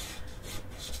making,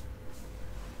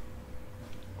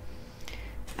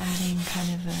 adding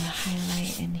kind of a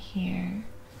highlight in here.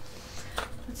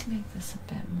 Let's make this a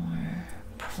bit more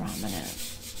prominent.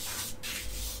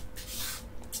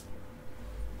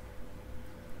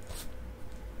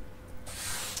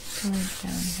 Going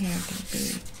down here could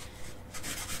be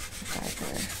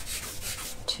darker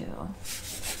too.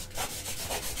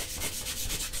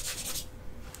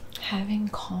 Having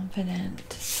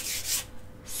confident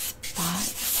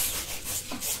spots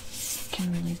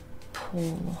can really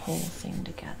pull the whole thing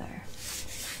together.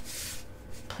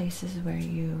 Places where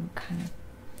you kind of,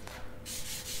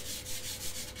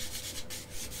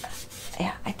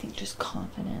 yeah, I think just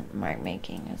confident mark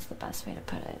making is the best way to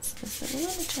put it. It's a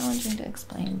little challenging to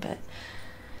explain, but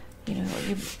you know,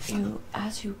 you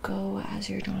as you go, as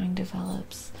your drawing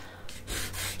develops,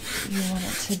 you want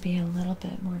it to be a little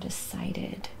bit more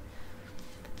decided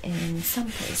in some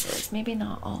places, maybe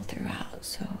not all throughout.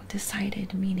 So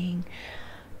decided meaning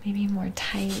maybe more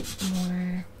tight,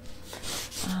 more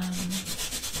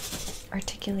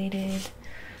articulated,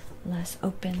 less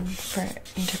open for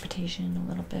interpretation, a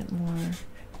little bit more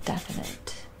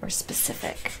definite or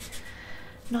specific.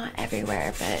 Not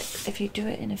everywhere, but if you do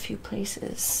it in a few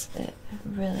places, it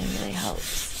really, really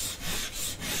helps.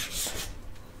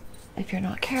 If you're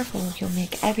not careful, you'll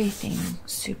make everything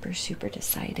super, super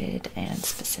decided and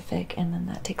specific, and then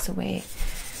that takes away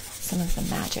some of the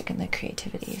magic and the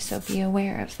creativity. So be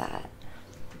aware of that.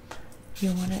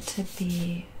 You want it to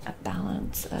be a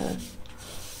balance of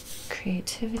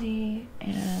creativity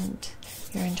and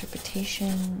your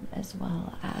interpretation, as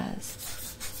well as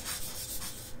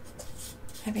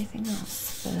everything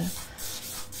else,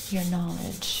 your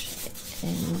knowledge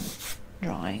in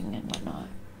drawing and whatnot.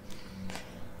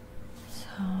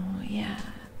 So yeah,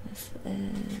 this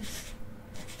is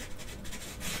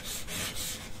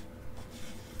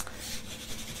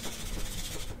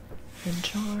the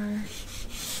jar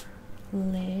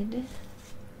lid.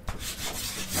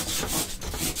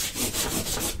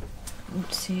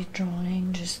 See,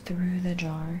 drawing just through the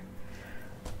jar.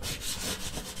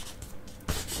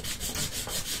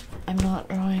 I'm not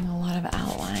drawing a lot of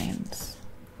outlines.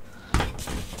 I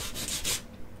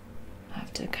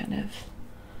have to kind of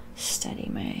steady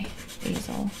my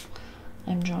easel.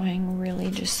 I'm drawing really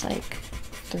just like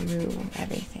through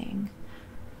everything.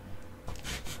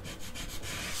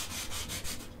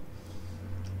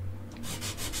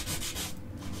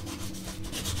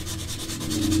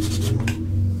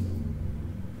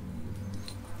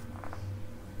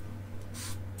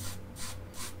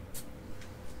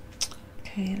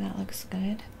 Okay, that looks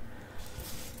good.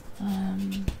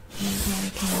 Maybe I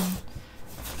can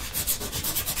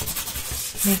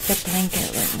make the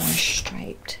blanket look more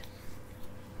striped.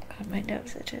 God, my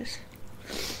nose itches.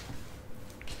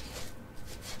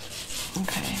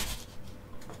 Okay.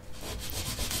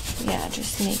 Yeah,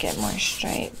 just make it more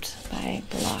striped by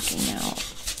blocking out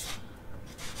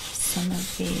some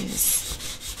of these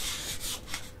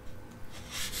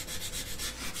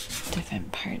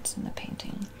different parts in the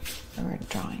painting or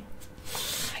drawing.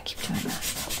 I keep doing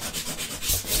that.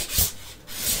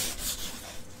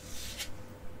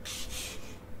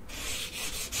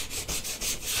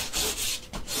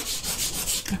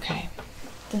 Okay,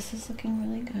 this is looking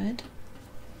really good.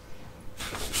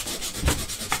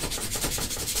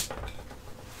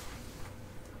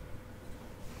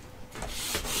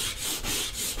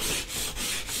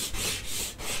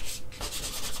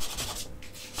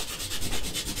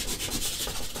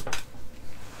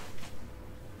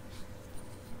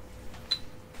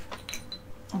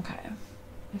 Okay,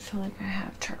 I feel like I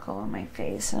have charcoal on my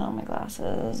face and on my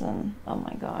glasses, and oh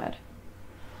my god.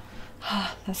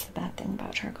 That's the bad thing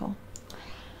about charcoal.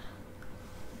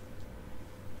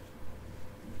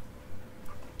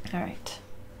 Alright.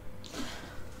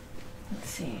 Let's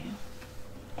see.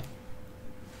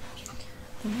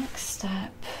 The next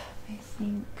step, I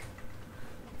think,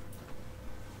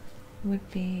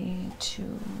 would be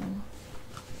to...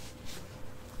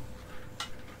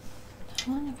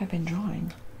 How long have I been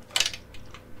drawing?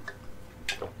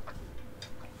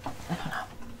 I don't know.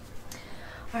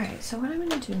 Alright, so what I'm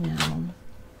going to do now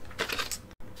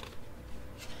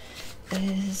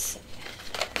is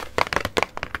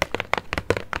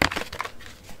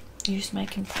use my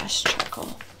compressed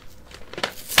charcoal.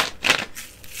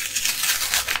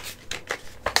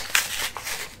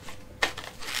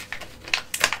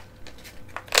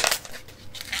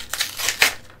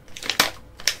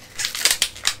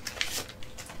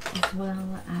 As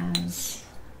well as,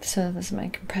 so this is my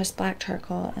compressed black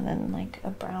charcoal and then like a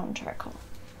brown charcoal.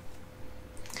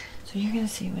 So you're gonna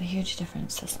see what a huge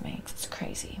difference this makes. It's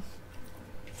crazy.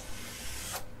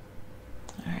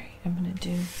 Alright, I'm gonna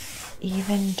do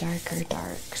even darker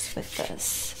darks with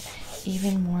this.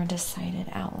 Even more decided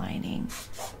outlining.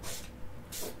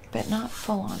 But not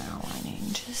full on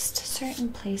outlining, just certain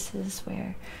places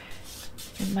where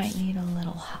you might need a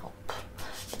little help.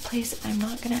 The place I'm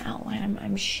not gonna outline,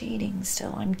 I'm shading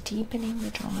still. I'm deepening the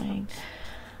drawing.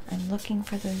 I'm looking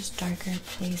for those darker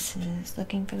places,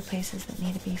 looking for the places that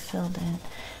need to be filled in,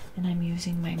 and I'm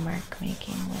using my mark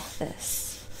making with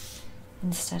this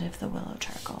instead of the willow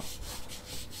charcoal.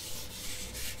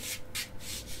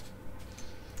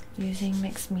 Using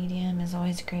mixed medium is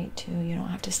always great too. You don't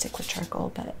have to stick with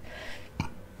charcoal, but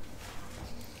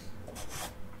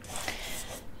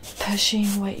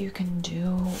pushing what you can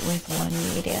do with one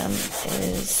medium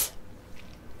is,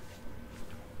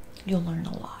 you'll learn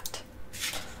a lot.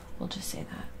 We'll just say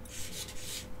that.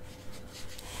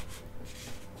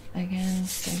 Again,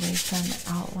 stay away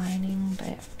from outlining,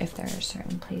 but if there are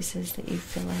certain places that you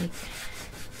feel like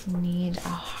need a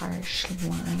harsh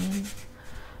line,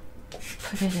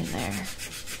 put it in there.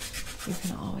 You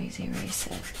can always erase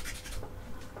it.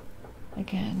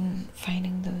 Again,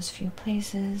 finding those few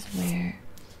places where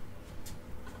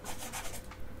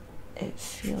it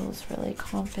feels really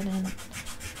confident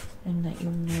and that you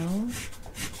know,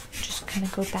 just kind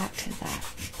of go back to that.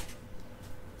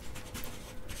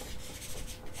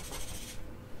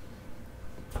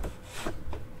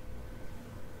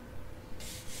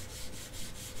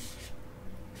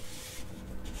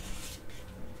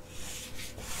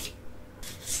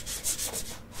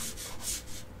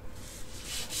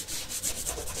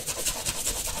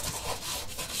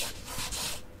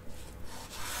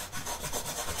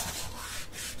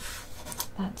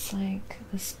 That's like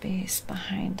the space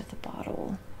behind the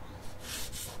bottle.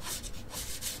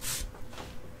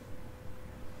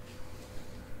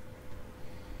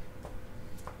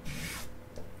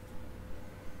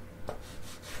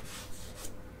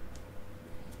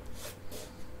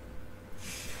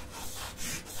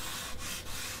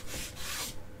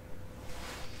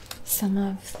 Some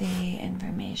of the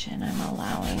information I'm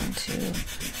allowing to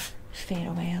fade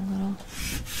away a little.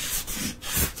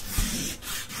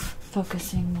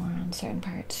 Focusing more on certain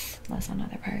parts, less on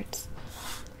other parts.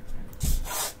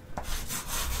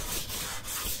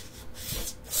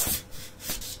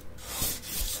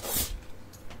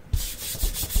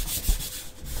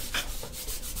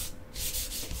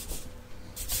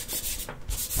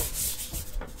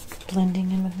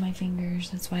 Blending in with my fingers,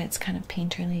 that's why it's kind of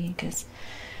painterly, because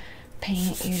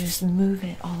paint, you just move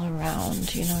it all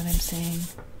around, you know what I'm saying?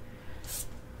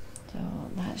 So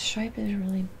that stripe is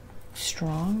really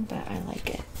strong, but I like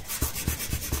it.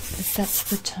 It sets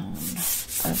the tone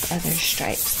of other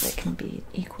stripes that can be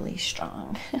equally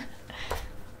strong.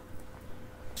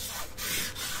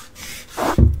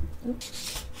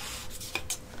 Oops.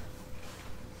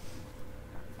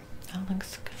 That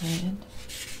looks good.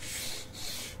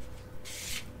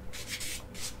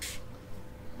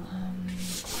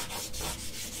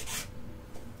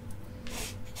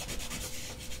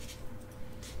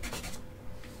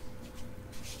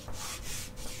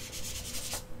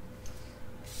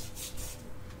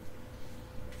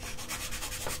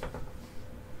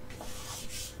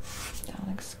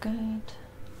 Good.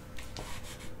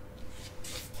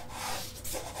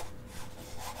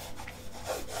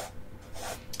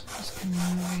 Just coming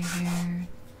over here,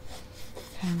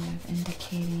 kind of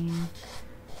indicating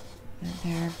that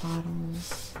there are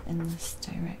bottles in this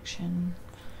direction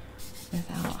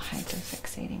without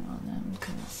hyperfixating on them,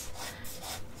 because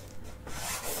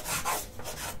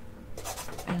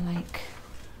I like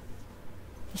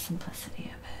the simplicity of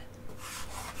it.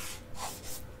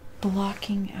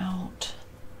 Blocking out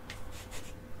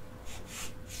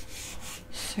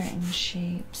certain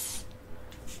shapes,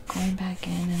 going back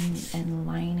in and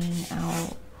lining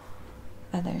out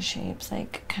other shapes,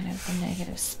 like kind of the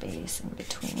negative space in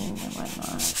between and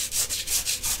whatnot.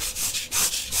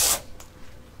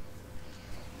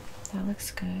 That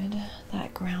looks good.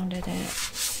 That grounded it.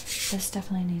 This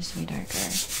definitely needs to be darker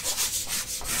on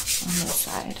this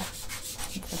side of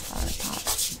the flower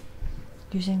pot.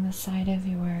 Using the side of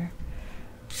your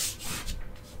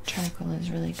charcoal is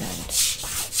really good.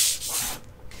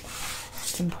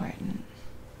 It's important.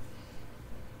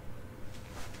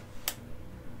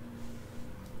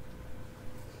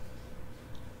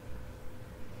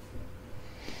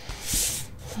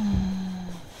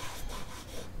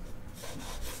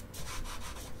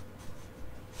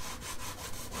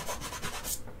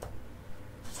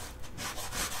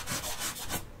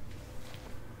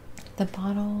 The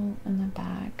bottle in the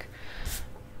back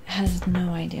has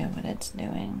no idea what it's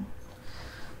doing.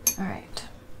 Alright.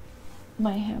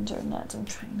 My hands are nuts. I'm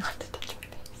trying not to touch my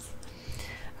face.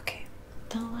 Okay,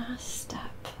 the last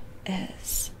step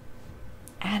is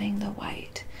adding the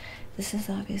white. This is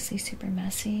obviously super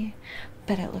messy,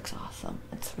 but it looks awesome.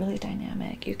 It's really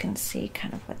dynamic. You can see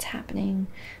kind of what's happening.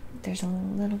 There's a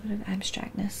little bit of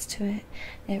abstractness to it.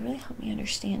 It really helped me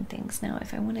understand things. Now,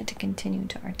 if I wanted to continue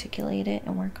to articulate it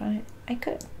and work on it, I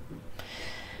could.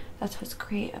 That's what's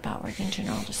great about working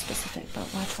general to specific,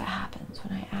 but watch what happens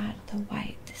when I add the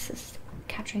white. This is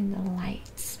capturing the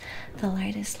lights, the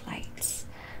lightest lights.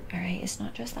 All right, it's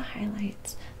not just the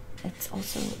highlights, it's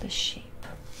also the shape.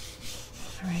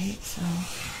 Alright, so,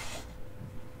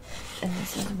 and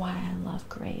this is why I love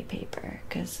gray paper,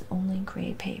 because only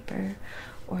gray paper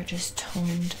or just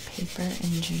toned paper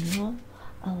in general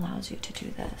allows you to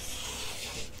do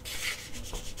this.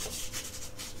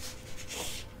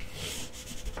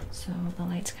 So the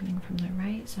light's coming from the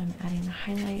right, so I'm adding the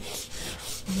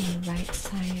highlights on the right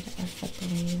side of the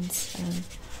blades of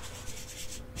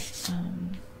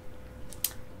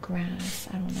grass.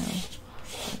 I don't know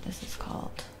what this is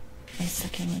called. A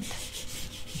succulent.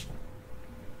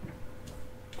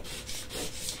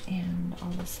 And all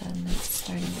of a sudden it's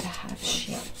starting to have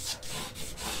shape.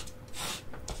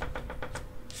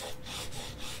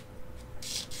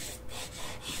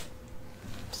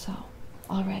 So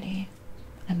already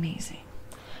amazing.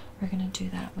 We're going to do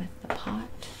that with the pot.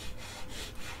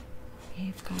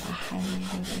 We've got a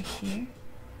highlight over here.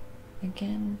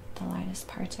 Again, the lightest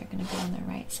parts are going to be on the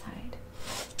right side.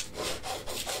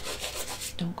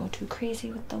 Don't go too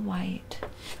crazy with the white.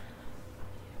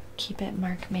 Keep it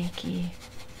mark makey.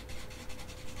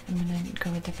 I'm going to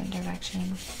go a different direction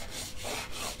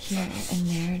here and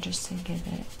there just to give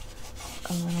it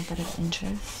a little bit of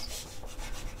interest.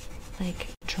 Like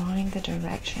drawing the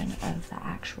direction of the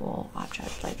actual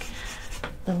object. Like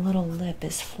the little lip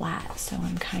is flat, so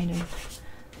I'm kind of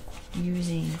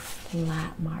using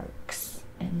flat marks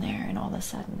in there, and all of a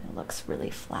sudden it looks really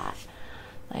flat.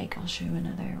 Like I'll show you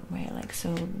another way. Like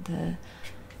so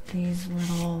these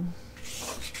little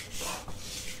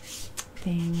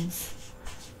things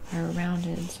are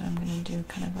rounded, so I'm going to do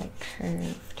kind of like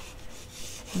curved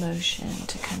motion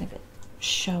to kind of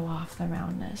show off the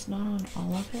roundness. Not on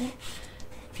all of it.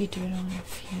 If you do it on a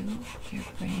few, your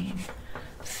brain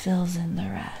fills in the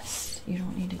rest. You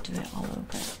don't need to do it all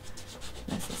over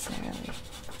necessarily.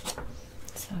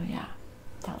 So yeah,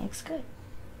 that looks good.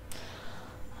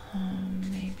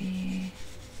 Maybe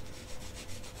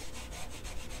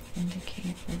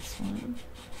indicate this one.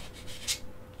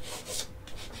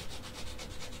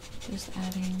 Just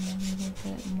adding a little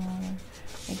bit more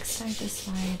like side to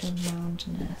side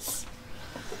roundness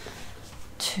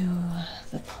to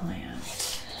the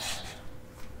plant.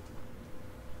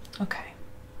 Okay.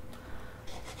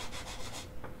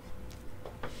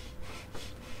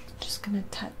 Just gonna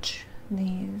touch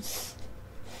these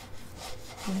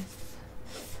with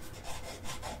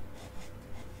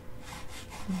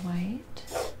white.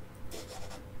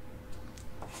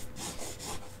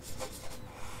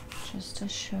 Just to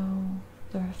show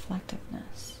the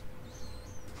reflectiveness.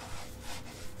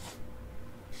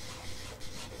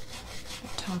 The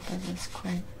top of this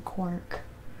cork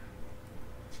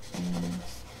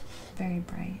is very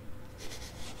bright,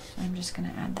 so I'm just going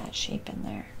to add that shape in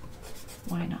there.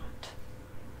 Why not?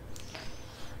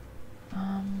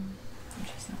 I'm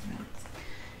just not really,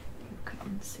 you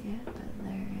couldn't see it, but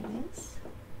there it is.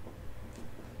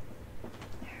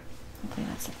 There. Hopefully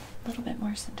that's a little bit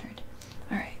more centered.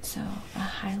 Alright, so a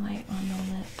highlight on the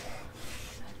lip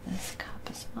of this cup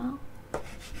as well.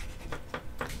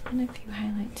 And a few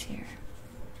highlights here.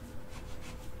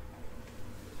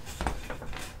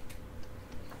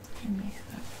 And we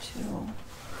have to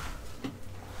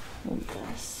hold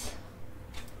this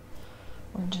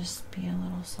or just be a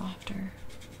little softer.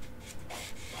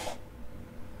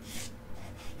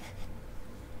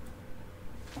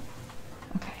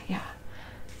 Okay, yeah.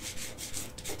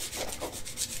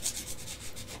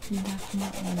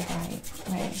 Definitely bright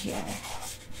right here.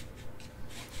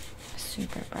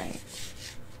 Super bright.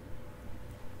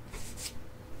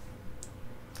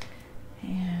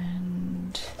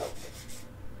 And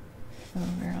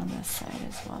over on this side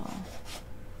as well.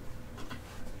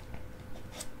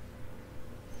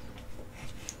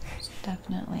 There's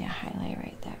definitely a highlight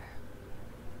right there.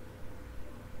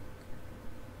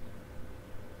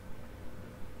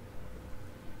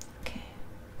 Okay,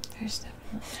 there's definitely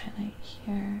a highlight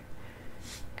here,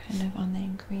 kind of on the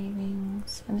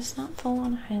engravings. And it's not full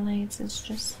on highlights, it's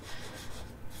just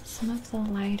some of the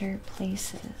lighter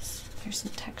places. There's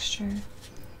some texture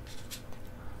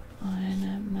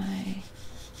on my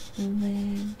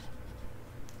lid.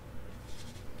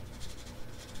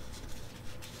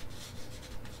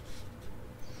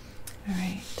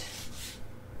 Alright,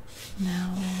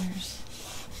 now there's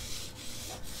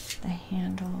the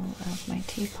handle of my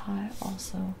teapot,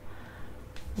 also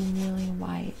really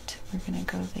white. We're going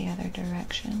to go the other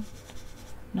direction.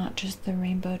 Not just the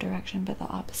rainbow direction, but the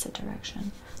opposite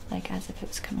direction, like as if it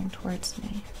was coming towards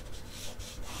me.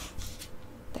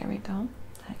 There we go.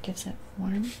 That gives it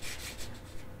form.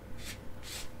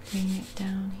 Bring it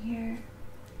down here.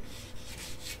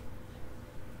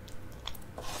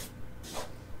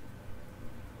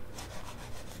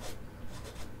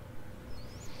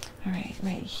 All right,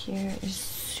 right here is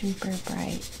super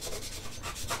bright.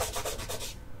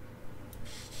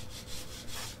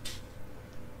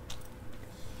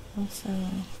 Also,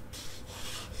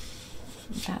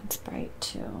 that's bright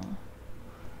too.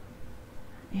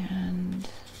 And I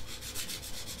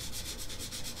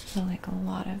feel like a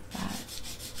lot of that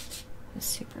is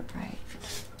super bright.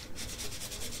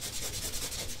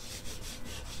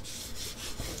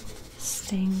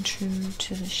 Staying true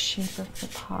to the shape of the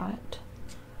pot.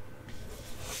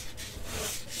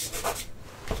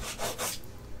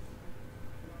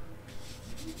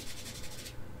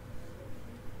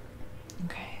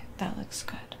 Okay, that looks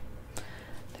good.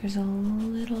 There's a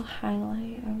little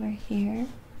highlight over here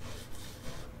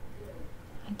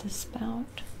at the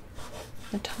spout.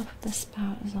 The top of the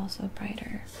spout is also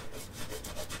brighter.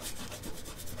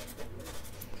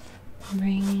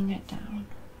 Bringing it down,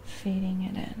 fading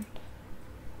it in.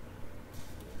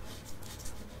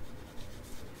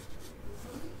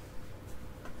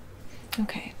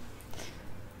 Okay.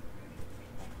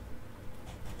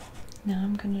 Now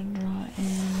I'm going to draw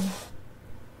in.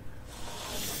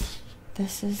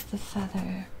 This is the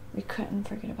feather. We couldn't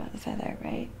forget about the feather,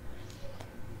 right?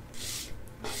 Just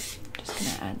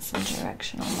going to add some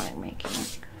directional mark making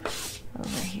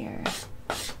over here.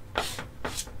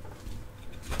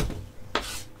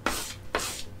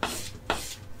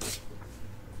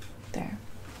 There.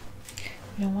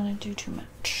 We don't want to do too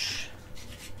much.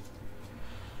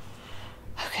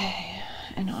 Okay,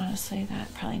 and honestly,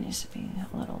 that probably needs to be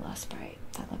a little less bright.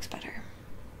 That looks better.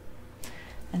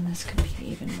 And this could be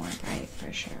even more bright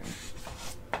for sure.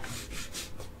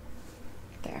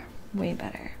 There, way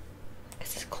better.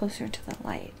 Because it's closer to the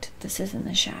light. This is in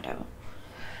the shadow.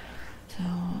 So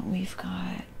we've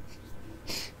got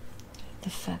the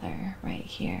feather right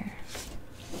here.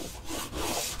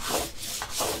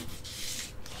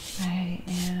 I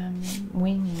am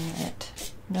winging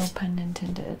it. No pun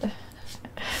intended.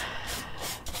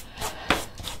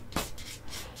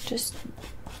 Just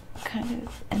kind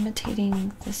of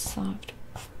imitating this soft,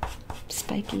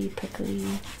 spiky, prickly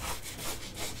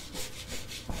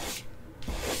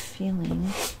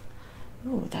feeling.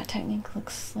 Ooh, that technique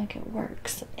looks like it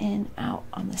works. In, out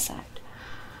on the side.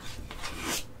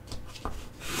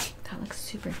 That looks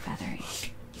super feathery.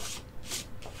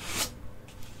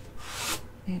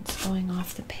 It's going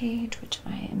off the page, which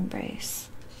I embrace.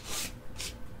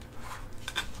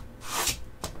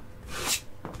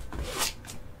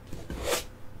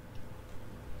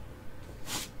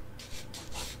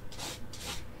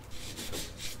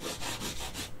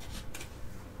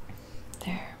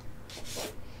 There.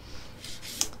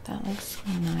 That looks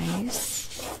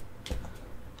nice.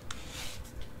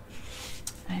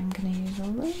 I'm going to use a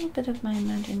little bit of my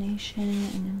imagination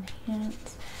and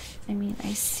enhance. I mean,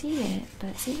 I see it,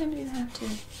 but sometimes you have to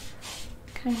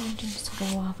kind of just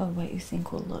go off of what you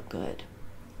think will look good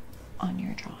on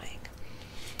your drawing.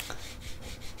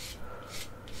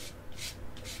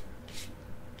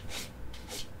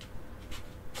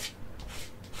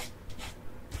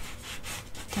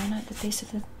 Down at the base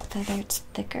of the feather, it's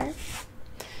thicker.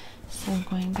 So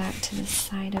going back to the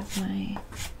side of my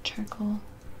charcoal.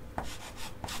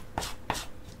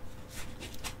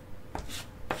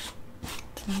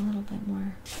 It's a little bit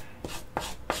more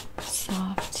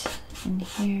soft in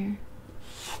here.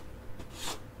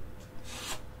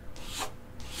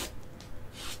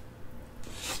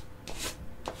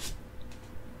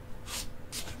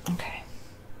 Okay.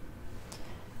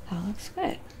 That looks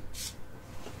good.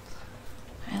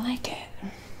 I like it.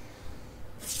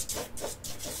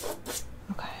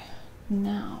 Okay,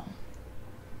 now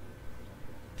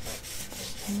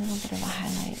a little bit of a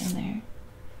highlight in there.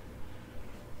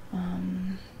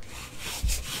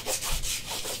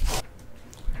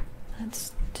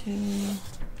 Let's do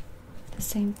the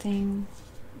same thing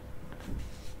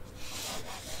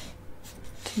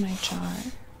to my jar.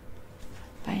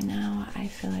 By now, I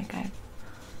feel like I've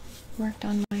worked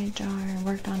on my jar,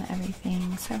 worked on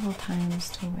everything several times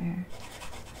to where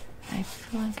I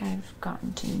feel like I've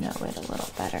gotten to know it a little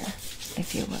better,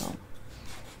 if you will.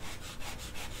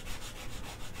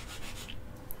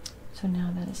 So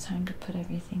now that it's time to put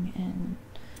everything in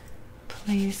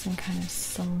place and kind of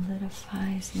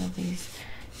solidify some of these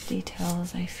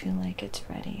details, I feel like it's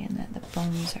ready and that the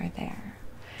bones are there.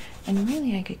 And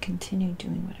really I could continue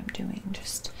doing what I'm doing.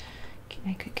 Just,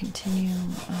 I could continue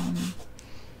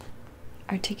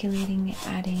articulating,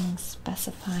 adding,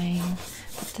 specifying,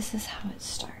 but this is how it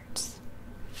starts.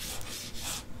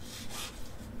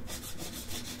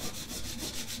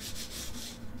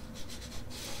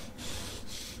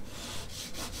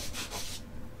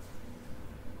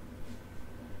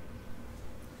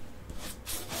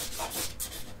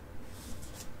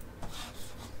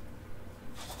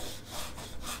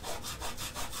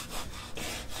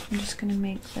 I'm just going to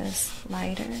make this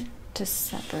lighter to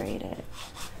separate it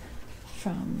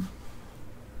from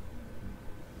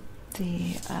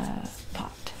the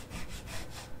pot.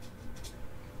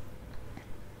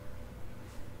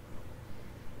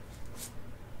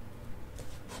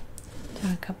 Do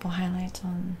a couple highlights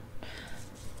on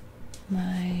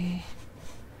my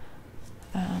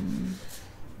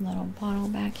little bottle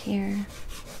back here.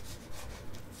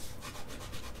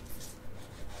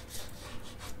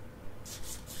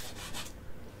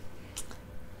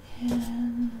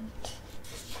 And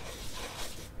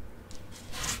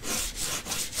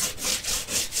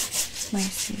my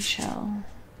seashell.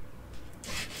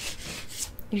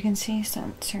 You can see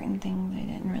certain things I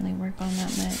didn't really work on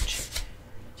that much.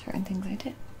 Certain things I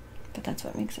did, but that's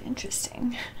what makes it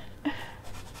interesting.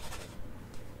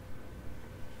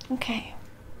 Okay,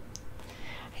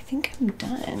 I think I'm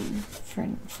done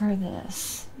for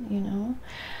this, you know.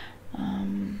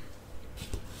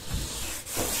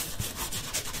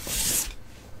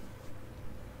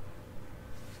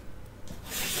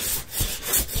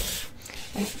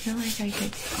 I feel like I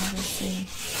could obviously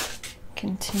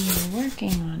continue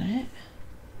working on it,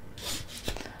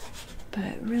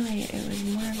 but really it was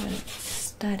more of a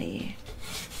study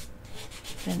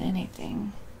than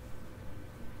anything.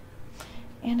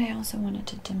 And I also wanted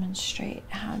to demonstrate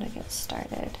how to get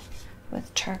started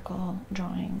with charcoal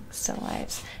drawing still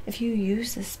lifes. If you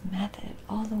use this method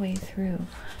all the way through,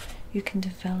 you can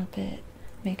develop it,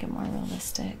 make it more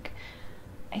realistic.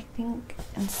 I think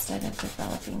instead of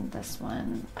developing this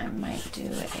one, I might do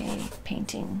a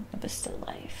painting of a still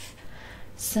life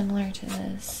similar to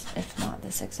this, if not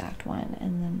this exact one,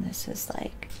 and then this is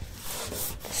like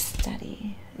the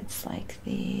study. It's like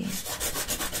the,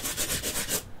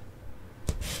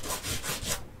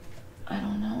 I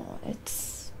don't know,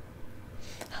 it's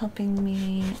helping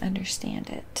me understand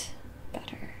it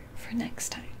better for next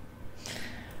time.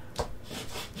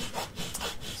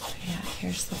 So yeah,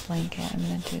 here's the blanket. I'm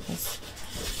going to do this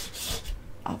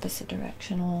opposite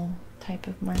directional type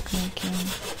of mark making.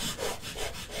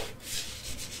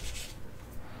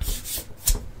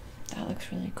 That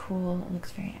looks really cool. It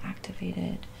looks very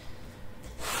activated.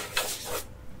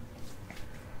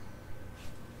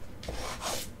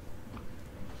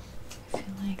 I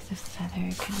feel like the feather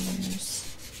could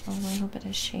use a little bit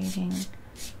of shading.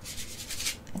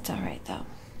 It's alright though.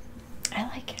 I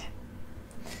like it.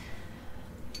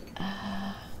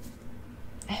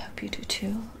 I hope you do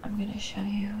too. I'm going to show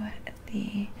you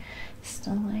the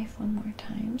still life one more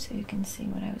time so you can see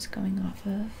what I was going off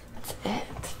of. That's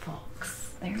it,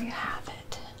 folks. There you have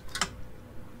it.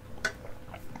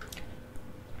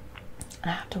 I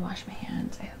have to wash my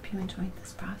hands. I hope you enjoyed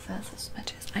this process as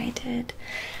much as I did.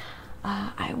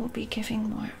 I will be giving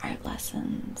more art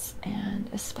lessons, and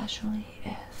especially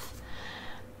if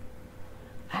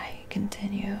I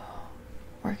continue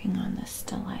working on this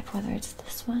still life, whether it's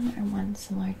this one or one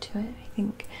similar to it, I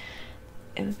think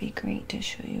it would be great to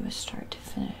show you a start to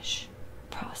finish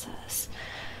process.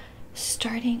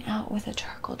 Starting out with a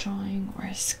charcoal drawing or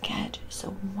a sketch is a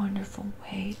wonderful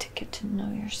way to get to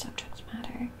know your subject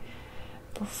matter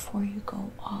before you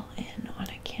go all in on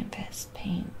a canvas,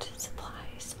 paint,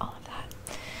 supplies, all of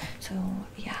that. So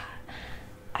yeah,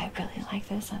 I really like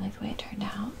this. I like the way it turned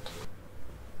out.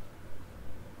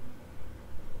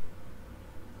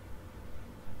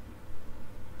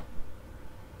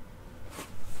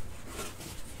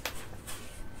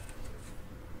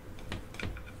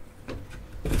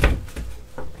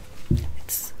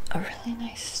 It's a really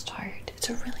nice start. It's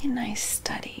a really nice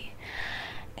study,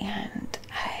 and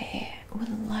I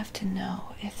would love to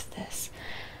know if this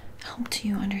helped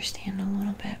you understand a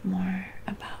little bit more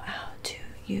about how to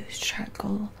use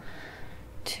charcoal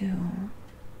to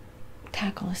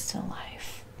tackle a still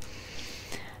life.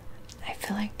 I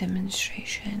feel like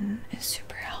demonstration is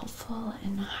super helpful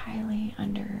and highly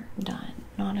underdone.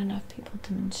 Not enough people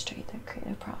demonstrate their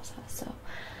creative process, so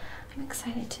I'm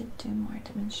excited to do more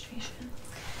demonstration.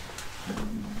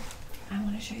 I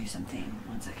want to show you something.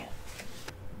 One second.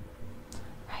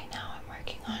 Right now I'm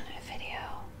working on a video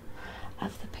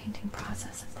of the painting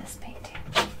process of this painting.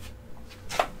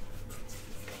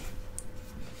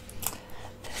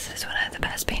 This is one of the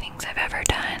best paintings I've ever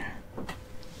done.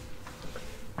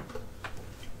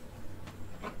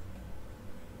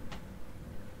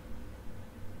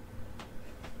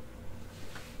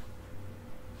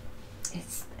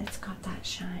 It's got that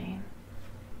shine.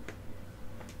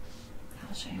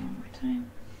 I'll show you one more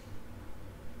time.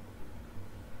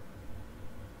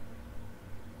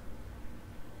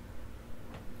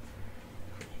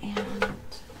 And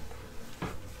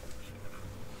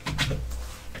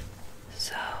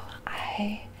so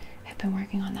I have been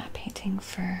working on that painting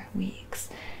for weeks.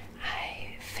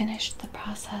 I finished the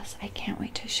process. I can't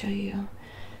wait to show you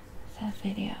the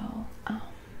video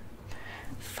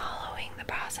following the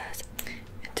process.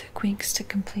 It took weeks to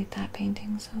complete that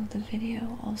painting, so the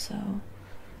video also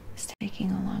is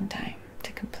taking a long time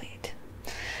to complete.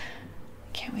 I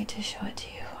can't wait to show it to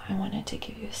you. I wanted to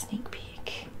give you a sneak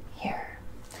peek here.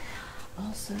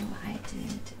 Also, I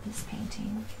did this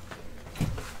painting.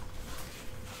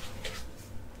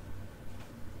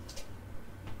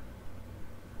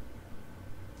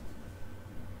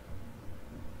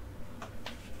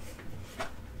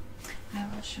 I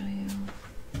will show you.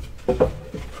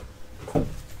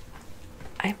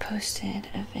 I posted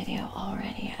a video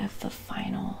already of the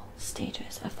final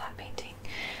stages of that painting.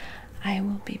 I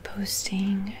will be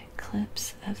posting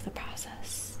clips of the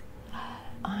process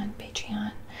on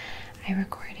Patreon. I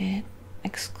recorded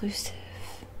exclusive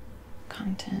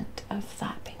content of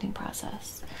that painting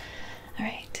process.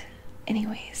 Alright,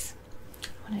 anyways,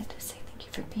 I wanted to say thank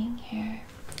you for being here.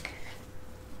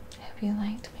 I hope you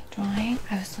liked my drawing.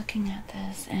 I was looking at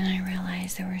this and I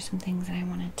realized there were some things that I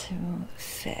wanted to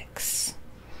fix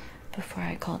before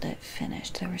I called it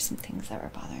finished. There were some things that were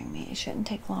bothering me. It shouldn't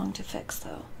take long to fix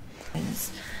though.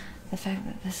 Is the fact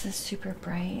that this is super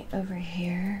bright over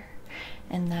here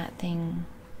and that thing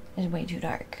is way too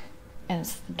dark, and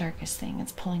it's the darkest thing.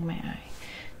 It's pulling my eye.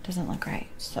 It doesn't look right,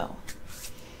 so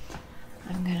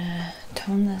I'm gonna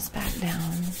tone this back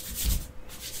down.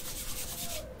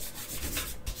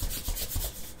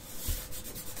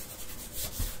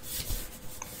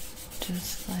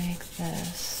 Just like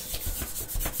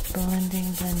this.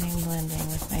 Blending, blending, blending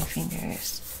with my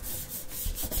fingers.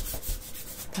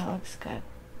 That looks good.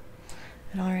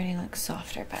 It already looks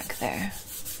softer back there.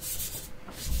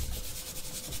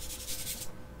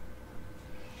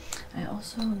 I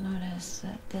also noticed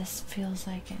that this feels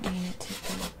like it needed to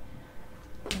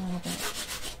be a little bit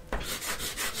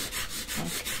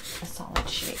like a solid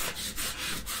shape.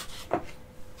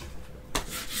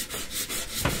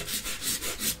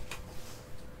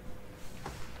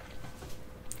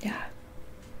 Yeah,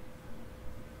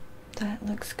 that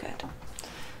looks good.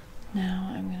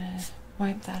 Now I'm gonna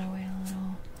wipe that away a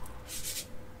little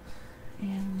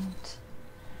and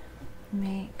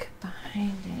make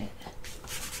behind it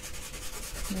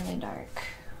really dark.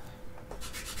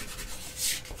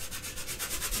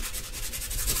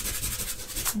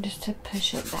 Just to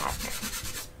push it back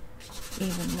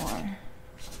even more.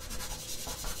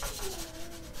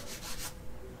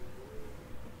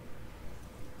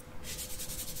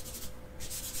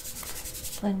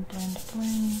 Blend, blend,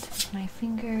 blend with my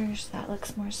fingers. That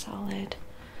looks more solid.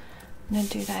 I'm gonna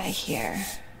do that here.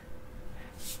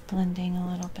 Blending a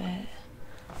little bit.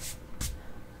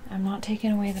 I'm not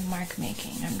taking away the mark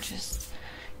making, I'm just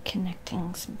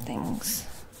connecting some things.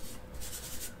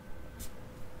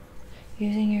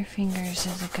 Using your fingers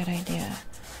is a good idea.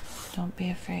 Don't be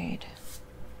afraid.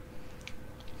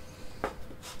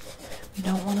 You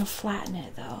don't want to flatten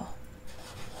it though.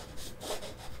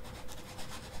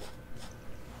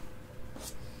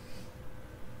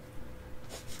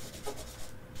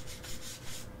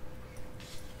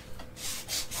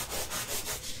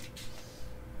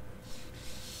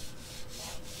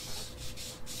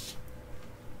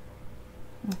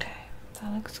 Okay,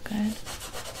 that looks good.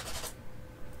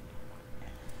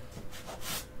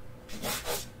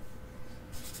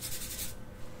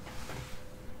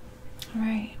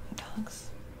 Alright, that looks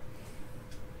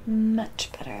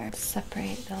much better.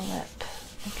 Separate the lip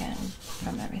again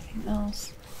from everything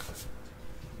else.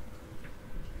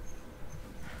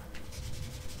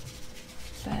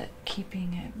 But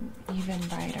keeping it even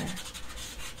brighter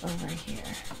over here.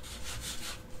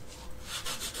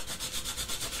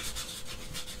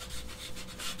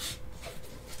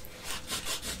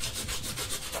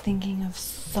 Thinking of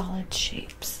solid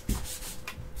shapes,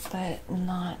 but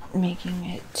not making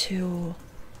it too,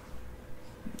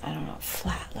 I don't know,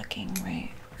 flat looking,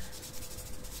 right?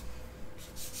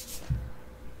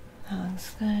 That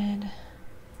looks good.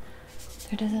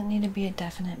 There doesn't need to be a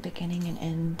definite beginning and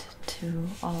end to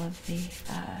all of the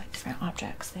different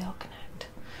objects. They all connect.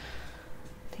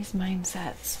 These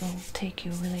mindsets will take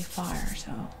you really far,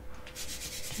 so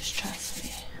just trust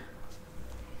me.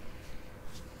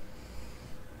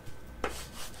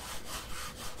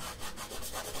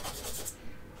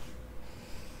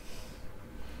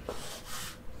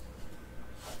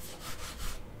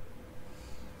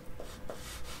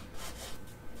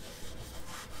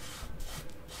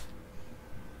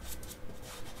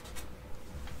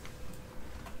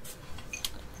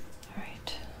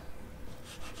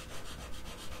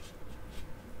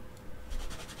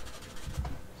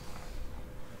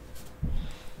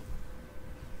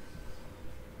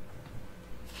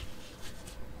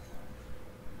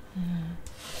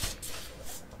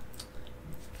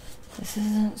 This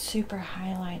isn't super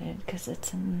highlighted because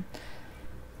it's in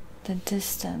the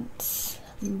distance,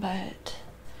 but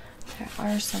there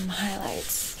are some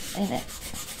highlights in it.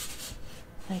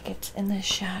 Like it's in the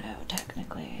shadow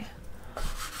technically,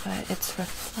 but it's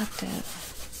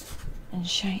reflective and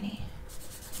shiny.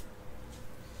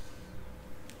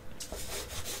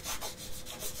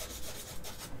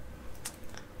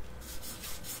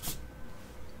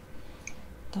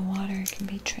 The water can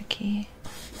be tricky.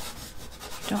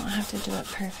 You don't have to do it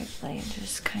perfectly,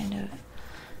 just kind of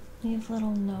leave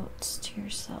little notes to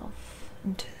yourself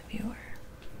and to the viewer.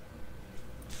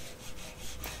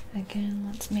 Again,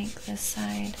 let's make this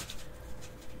side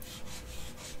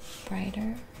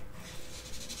brighter.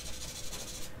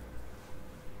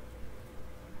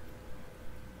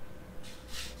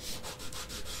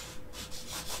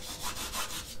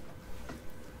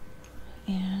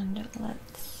 And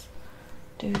let's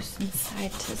do some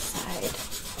side to side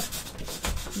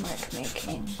mark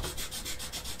making.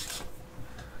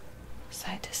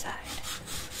 Side to side.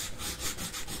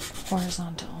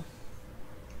 Horizontal.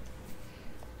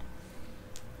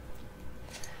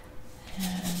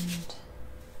 And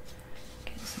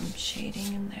get some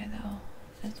shading in there though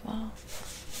as well.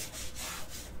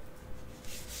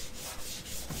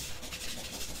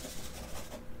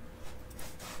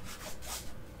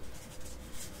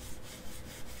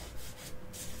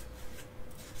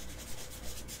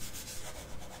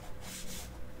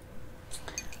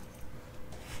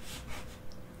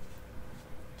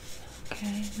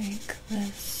 Okay, make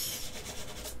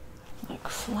this look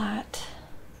flat.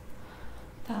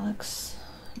 That looks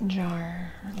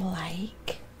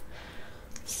jar-like,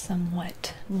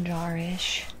 somewhat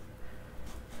jar-ish,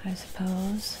 I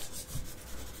suppose.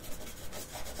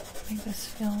 Make this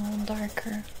feel a little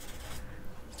darker.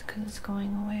 It's because it's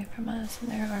going away from us, and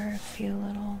there are a few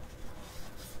little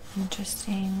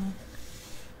interesting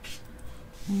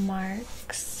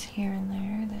marks here and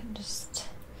there that just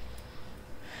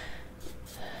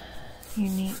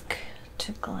unique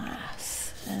to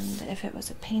glass. And if it was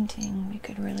a painting, we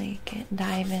could really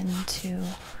dive into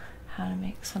how to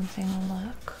make something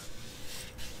look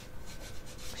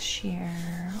sheer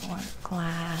or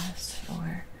glass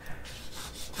or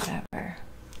whatever.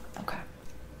 Okay.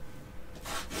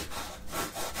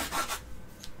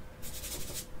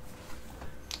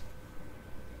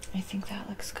 I think that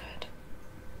looks good.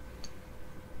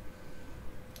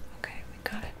 Okay, we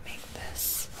gotta make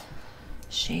this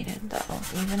shaded though.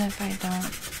 Even if I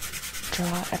don't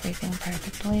draw everything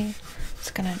perfectly,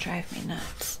 it's gonna drive me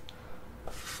nuts.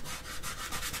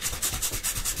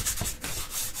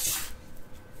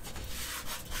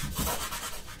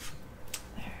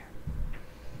 There.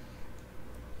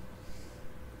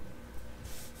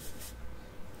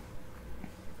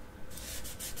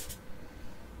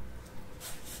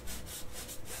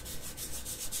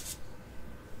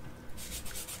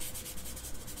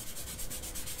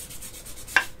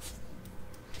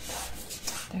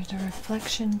 There's a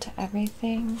reflection to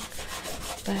everything,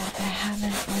 but I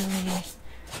haven't really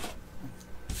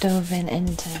dove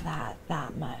into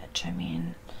that much. I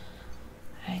mean,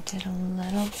 I did a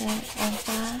little bit of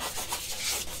that.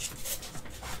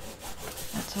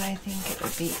 That's why I think it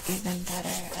would be even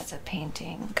better as a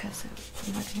painting, because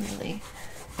it would really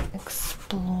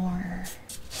explore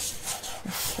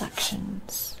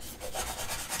reflections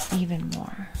even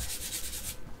more.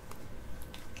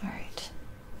 Alright.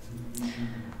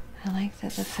 I like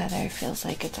that the feather feels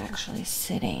like it's actually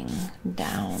sitting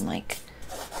down, like,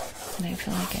 and I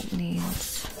feel like it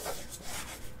needs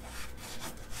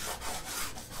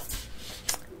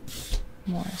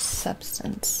more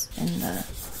substance in the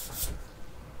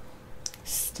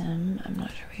stem. I'm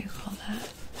not sure what you call that.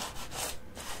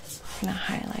 I'm gonna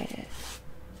highlight it.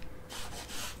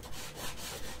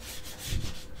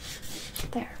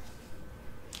 There.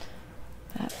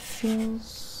 That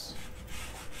feels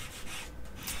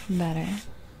better.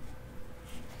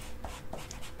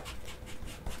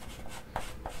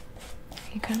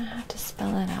 You kind of have to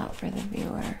spell it out for the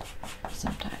viewer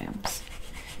sometimes.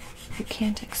 You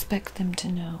can't expect them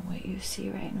to know what you see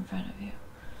right in front of you.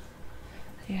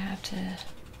 You have to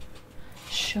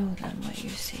show them what you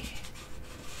see.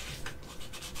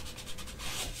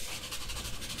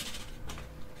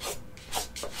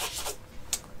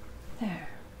 There.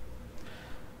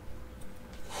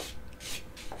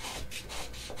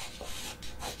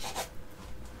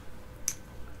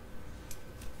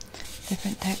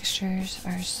 Different textures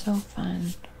are so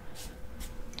fun.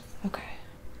 Okay.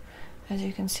 As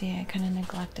you can see, I kind of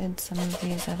neglected some of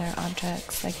these other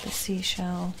objects, like the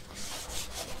seashell,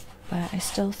 but I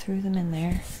still threw them in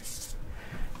there.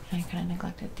 And I kind of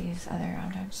neglected these other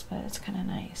objects, but it's kind of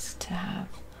nice to have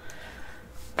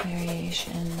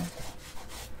variation.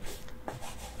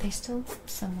 They still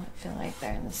somewhat feel like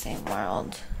they're in the same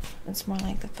world. It's more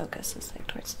like the focus is like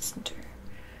towards the center.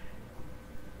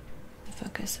 The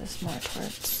focus is more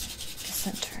towards the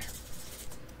center.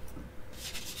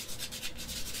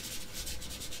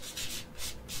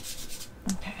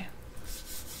 Okay.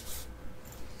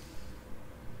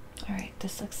 Alright,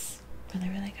 this looks really,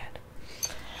 really good.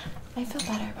 I feel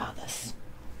better about this.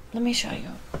 Let me show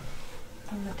you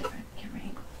from a different camera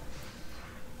angle.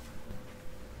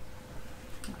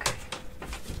 Okay.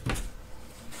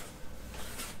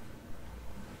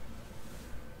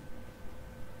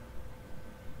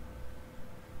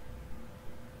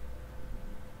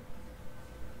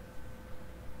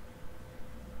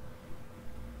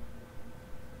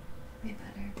 Way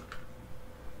better.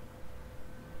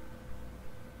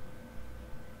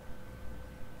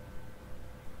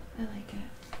 I like it.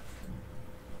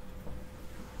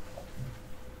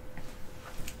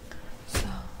 So,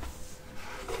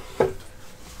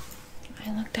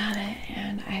 I looked at it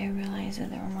and I realized that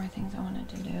there were more things I wanted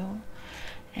to do.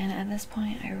 And at this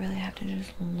point, I really have to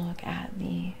just look at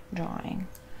the drawing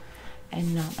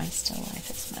and not my still life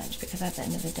as much, because at the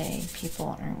end of the day,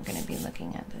 people aren't going to be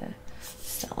looking at the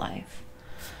still life.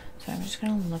 So I'm just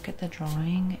going to look at the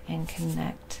drawing and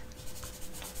connect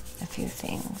a few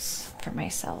things for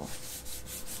myself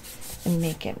and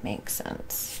make it make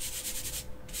sense.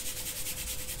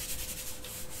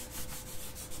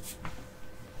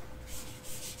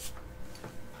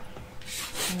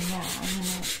 So yeah, I'm going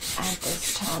to add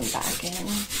this tone back in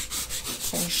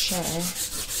for sure.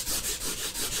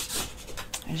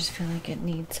 I just feel like it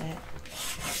needs it.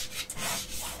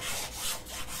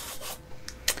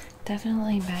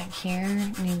 Definitely back here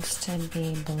needs to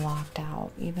be blocked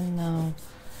out, even though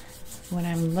when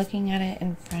I'm looking at it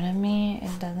in front of me,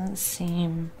 it doesn't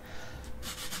seem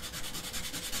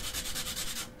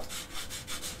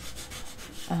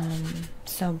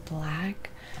so black.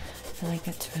 I feel like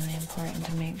it's really important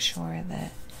to make sure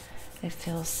that it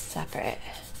feels separate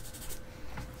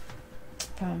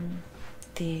from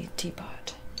the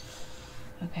teapot.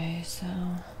 Okay, so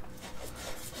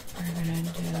we're gonna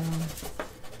do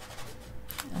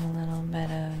a little bit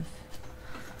of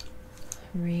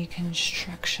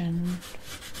reconstruction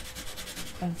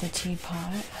of the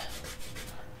teapot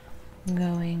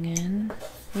going in.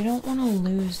 We don't want to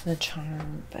lose the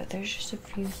charm, but there's just a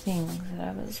few things that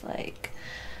I was like,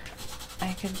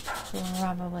 I could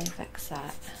probably fix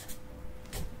that,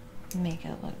 make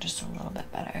it look just a little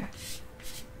bit better.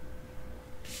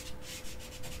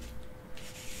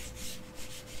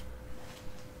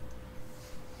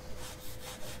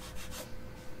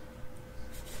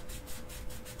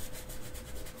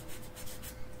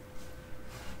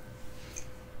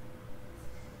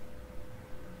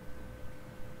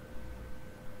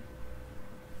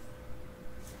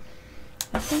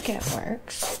 I think it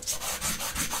works.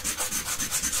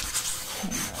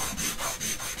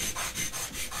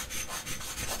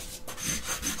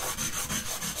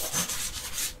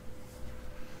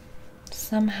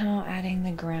 Somehow adding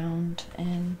the ground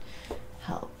in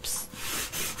helps.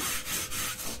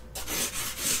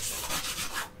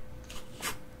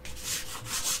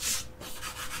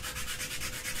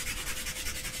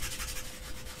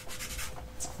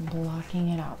 Blocking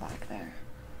it out back there.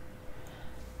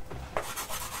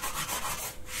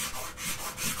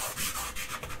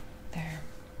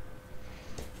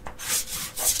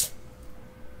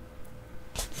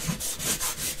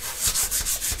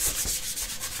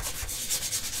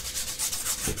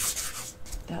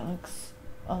 That looks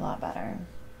a lot better.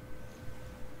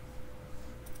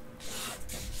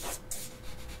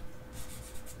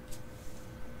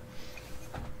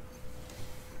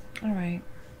 Alright.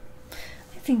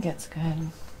 I think it's good. I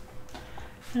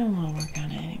don't want to work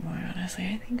on it anymore, honestly.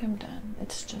 I think I'm done.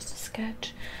 It's just a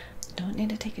sketch. Don't need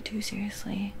to take it too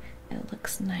seriously. It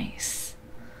looks nice.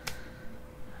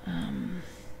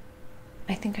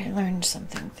 I think I learned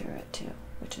something through it too,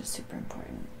 which is super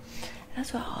important.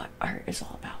 That's what all art is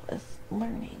all about, is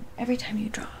learning. Every time you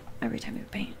draw, every time you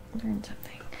paint, learn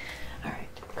something. Alright,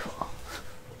 cool.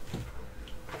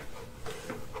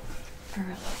 For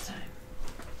real this time.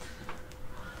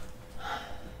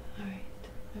 Alright,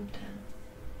 I'm done.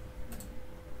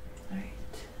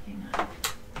 Alright, hang on.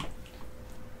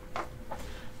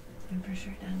 I'm for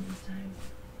sure done this time.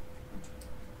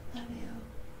 Love you.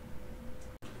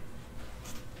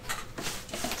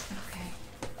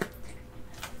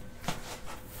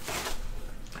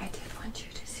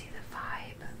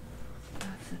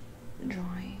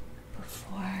 Drawing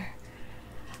before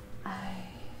I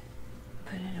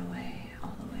put it away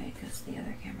all the way, because the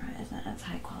other camera isn't as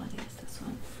high quality as this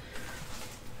one.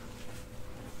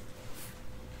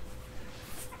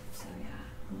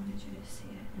 you to see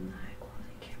it in the high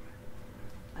quality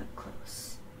camera up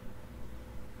close.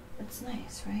 It's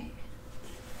nice, right?